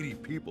 80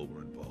 people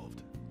were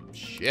involved.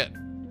 Shit.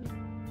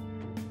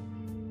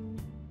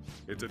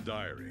 It's a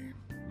diary.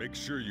 Make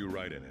sure you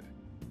write in it.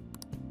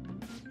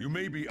 You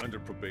may be under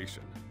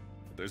probation,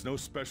 but there's no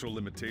special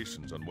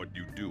limitations on what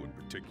you do in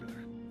particular.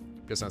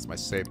 Guess that's my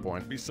save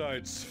point.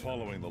 Besides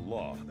following the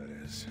law, that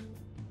is.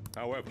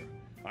 However,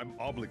 I'm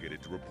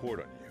obligated to report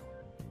on you,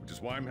 which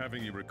is why I'm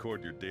having you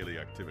record your daily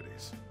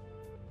activities.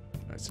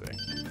 I see.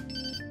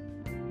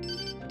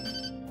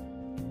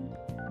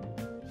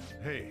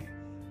 Hey,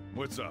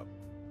 what's up?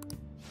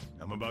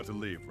 I'm about to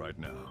leave right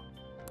now.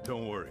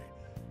 Don't worry.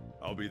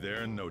 I'll be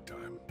there in no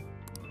time.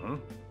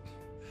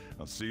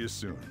 I'll see you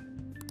soon.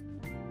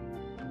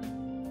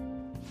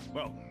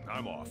 Well,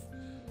 I'm off.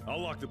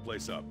 I'll lock the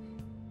place up.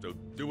 So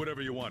do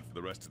whatever you want for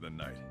the rest of the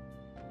night.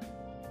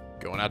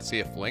 Going out to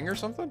see a fling or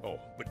something? Oh,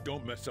 but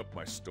don't mess up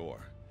my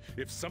store.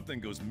 If something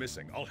goes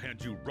missing, I'll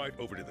hand you right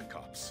over to the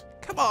cops.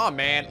 Come on,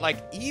 man.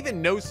 Like, he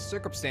even knows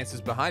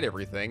circumstances behind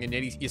everything, and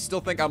yet you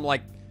still think I'm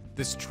like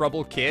this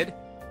troubled kid?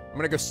 I'm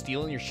gonna go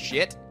stealing your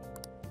shit?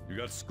 You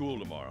got school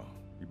tomorrow.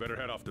 You better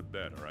head off to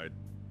bed, all right?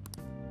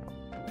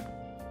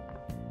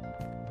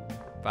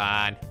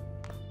 Fine.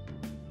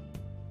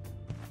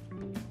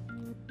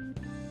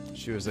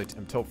 She was like,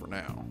 until for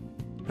now.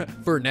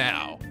 For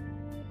now.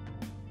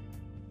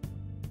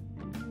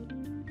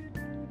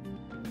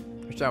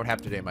 Wish I would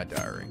have today in my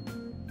diary.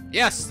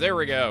 Yes, there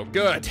we go.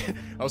 Good.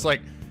 I was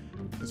like,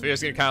 this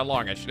video's getting kind of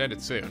long. I should end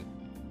it soon.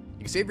 You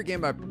can save your game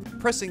by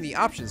pressing the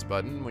options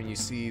button. When you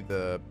see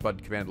the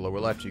button command lower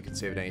left, you can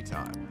save at any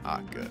time.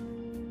 Ah, good.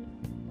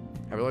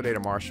 Have a little day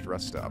tomorrow, should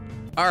rest up.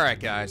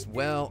 Alright guys,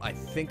 well, I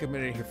think I'm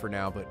gonna end it here for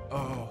now, but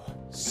oh,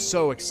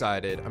 so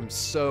excited. I'm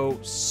so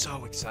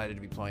excited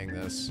to be playing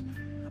this.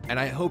 And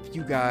I hope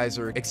you guys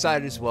are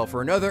excited as well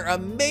for another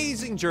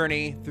amazing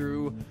journey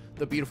through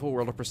the beautiful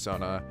world of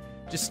Persona.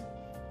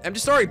 I'm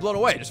just already blown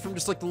away, just from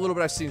like the little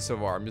bit I've seen so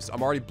far.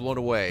 I'm already blown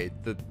away.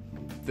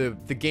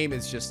 The game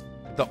is just,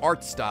 the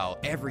art style,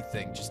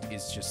 everything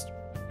is just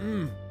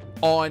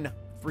on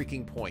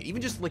freaking point.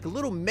 Even just like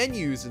little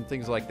menus and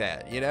things like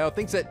that, you know?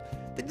 Things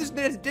that they just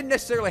didn't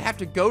necessarily have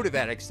to go to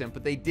that extent,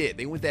 but they did.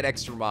 They went that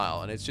extra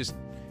mile, and it's just,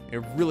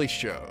 it really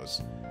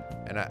shows.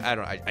 And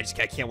I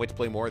can't wait to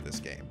play more of this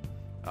game.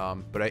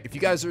 But if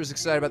you guys are as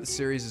excited about the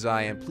series as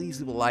I am, please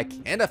leave a like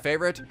and a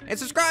favorite, and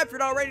subscribe if you're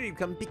not ready to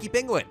become Picky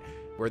Penguin,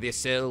 where the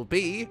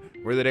SLB,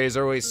 where the days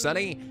are always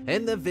sunny,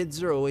 and the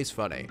vids are always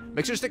funny.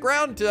 Make sure to stick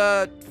around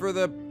for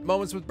the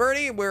moments with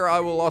Bernie, where I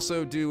will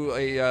also do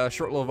a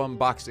short little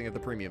unboxing of the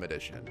premium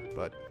edition.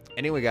 But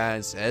anyway,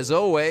 guys, as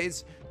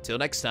always, till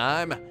next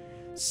time,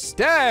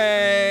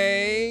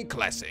 stay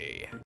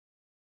classy.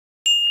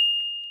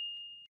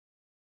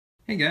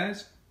 Hey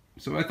guys,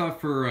 so I thought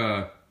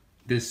for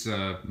this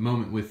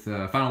moment with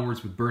Final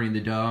Words with Bernie the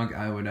dog,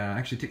 I would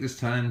actually take this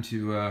time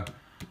to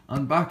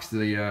unbox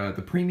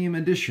the premium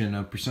edition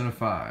of Persona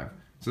 5.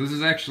 So this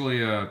is actually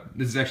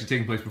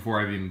taking place before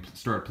I've even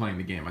started playing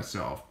the game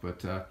myself.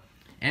 But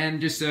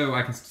and just so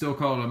I can still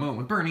call it a moment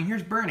with Bernie,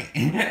 here's Bernie.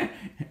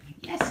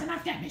 Yes, and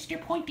I've got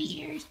Mr.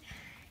 Pointy Ears.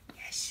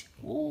 Yes.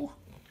 Oh,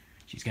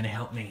 she's gonna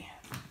help me.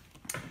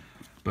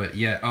 But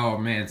yeah, oh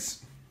man,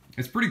 it's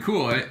pretty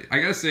cool. I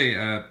gotta say,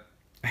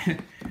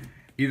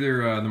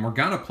 either the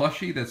Morgana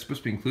plushie that's supposed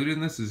to be included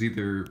in this is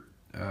either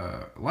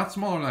a lot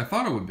smaller than I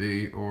thought it would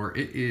be, or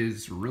it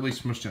is really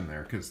smushed in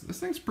there, because this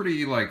thing's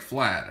pretty like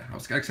flat. I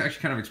was actually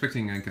kind of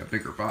expecting like a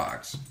bigger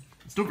box.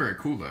 It's still very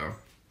cool though.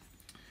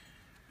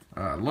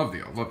 Love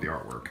the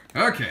artwork.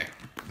 Okay,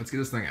 let's get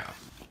this thing out.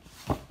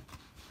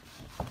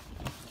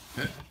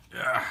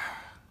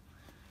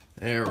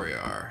 There we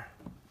are.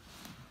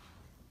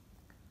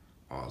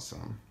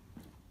 Awesome.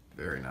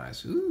 Very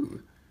nice.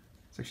 Ooh,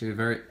 it's actually a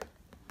very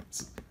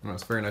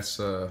nice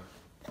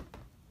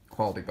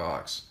quality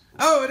box.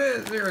 Oh, it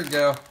is! There we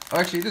go. Oh,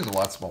 actually, it is a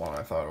lot smaller than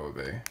I thought it would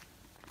be.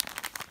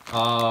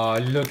 Oh,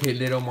 look at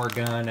little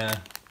Morgana.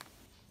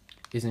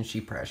 Isn't she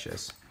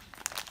precious?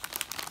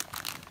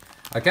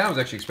 I kind of was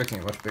actually expecting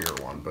a much bigger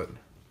one, but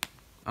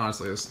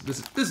honestly, this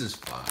is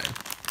fine.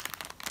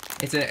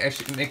 It's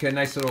actually make a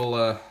nice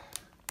little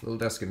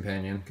desk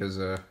companion, because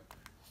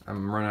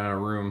I'm running out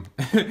of room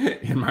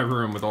in my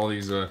room with all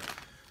these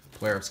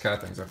Player of Sky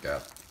things I've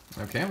got.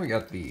 Okay, we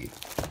got the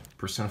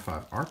Persona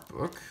 5 art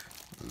book.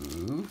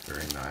 Ooh,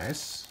 very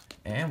nice.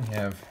 And we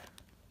have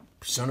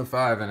Persona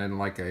 5 and in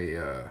like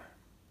a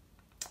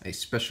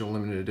special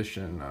limited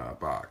edition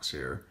box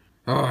here.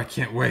 Oh, I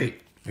can't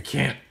wait. I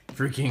can't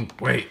freaking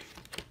wait.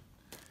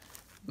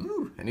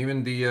 Ooh, and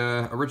even the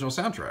original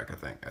soundtrack,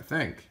 I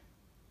think.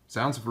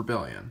 Sounds of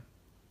Rebellion.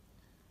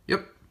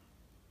 Yep.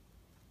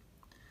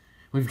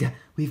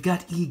 We've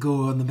got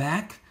Igor on the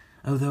back.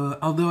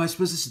 Although I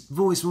suppose this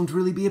voice won't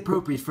really be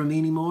appropriate for me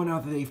anymore now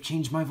that they've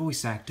changed my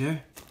voice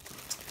actor.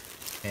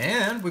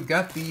 And we've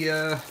got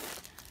the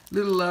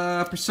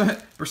little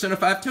Persona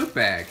 5 tote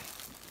bag.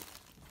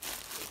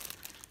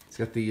 It's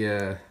got the,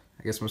 I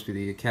guess it must be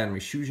the Academy,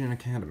 Shujin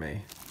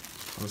Academy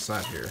on the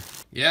side here.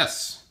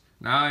 Yes!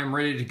 Now I'm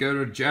ready to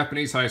go to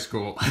Japanese high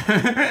school.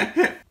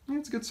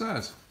 It's a good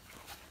size.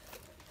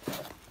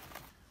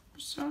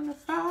 Persona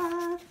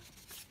 5.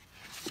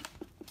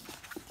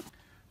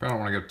 I don't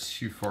want to go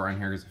too far in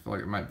here because I feel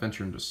like it might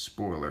venture into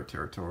spoiler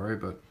territory,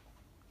 but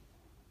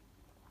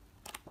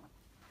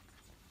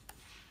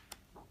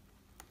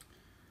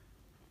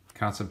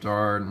concept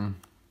art and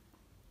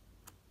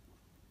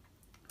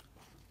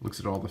looks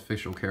at all the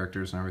facial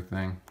characters and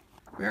everything.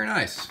 Very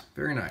nice,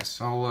 very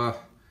nice.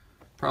 I'll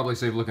probably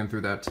save looking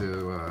through that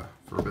too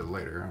for a bit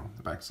later on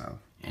the back side.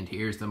 And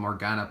here's the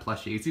Morgana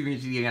plushie. It's even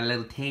she's got a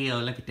little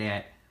tail. Look at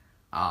that.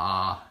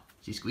 Does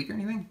she squeak or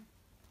anything?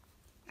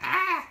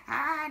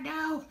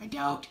 No, I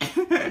don't.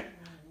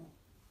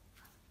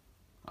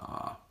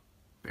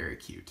 Very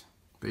cute.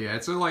 But yeah,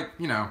 it's like,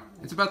 you know,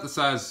 it's about the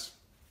size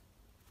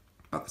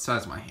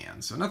of my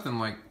hand. So nothing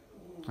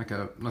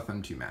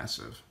nothing too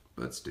massive,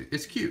 but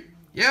it's cute.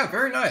 Yeah,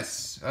 very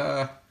nice.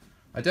 I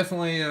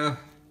definitely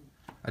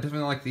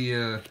like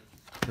the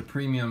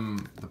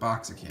premium, the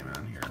box that came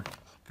in here.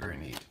 Very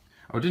neat.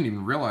 Oh, I didn't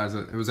even realize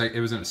it was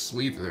in a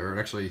sleeve there.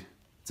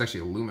 It's actually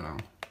aluminum.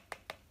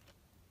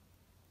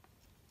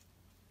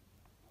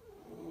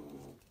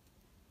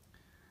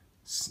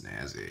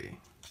 Snazzy.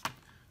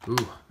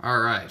 Ooh,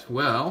 alright,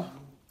 well,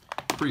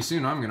 pretty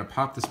soon I'm gonna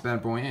pop this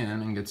bad boy in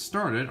and get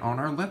started on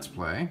our Let's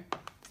Play.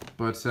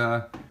 But,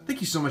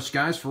 thank you so much,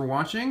 guys, for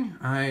watching.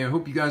 I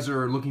hope you guys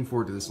are looking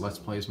forward to this Let's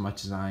Play as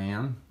much as I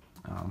am.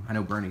 I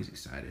know Bernie's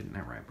excited, isn't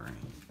that right, Bernie?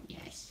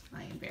 Yes,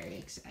 I am very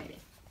excited.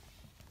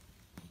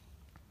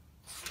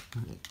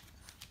 Okay.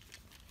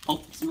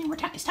 Oh, does it mean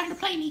it's time to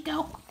play,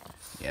 Nico?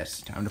 Yes,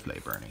 time to play,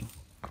 Bernie.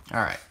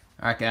 Alright,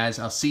 guys,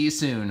 I'll see you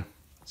soon.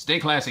 Stay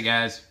classy,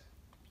 guys.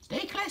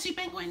 Stay classy,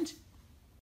 penguins.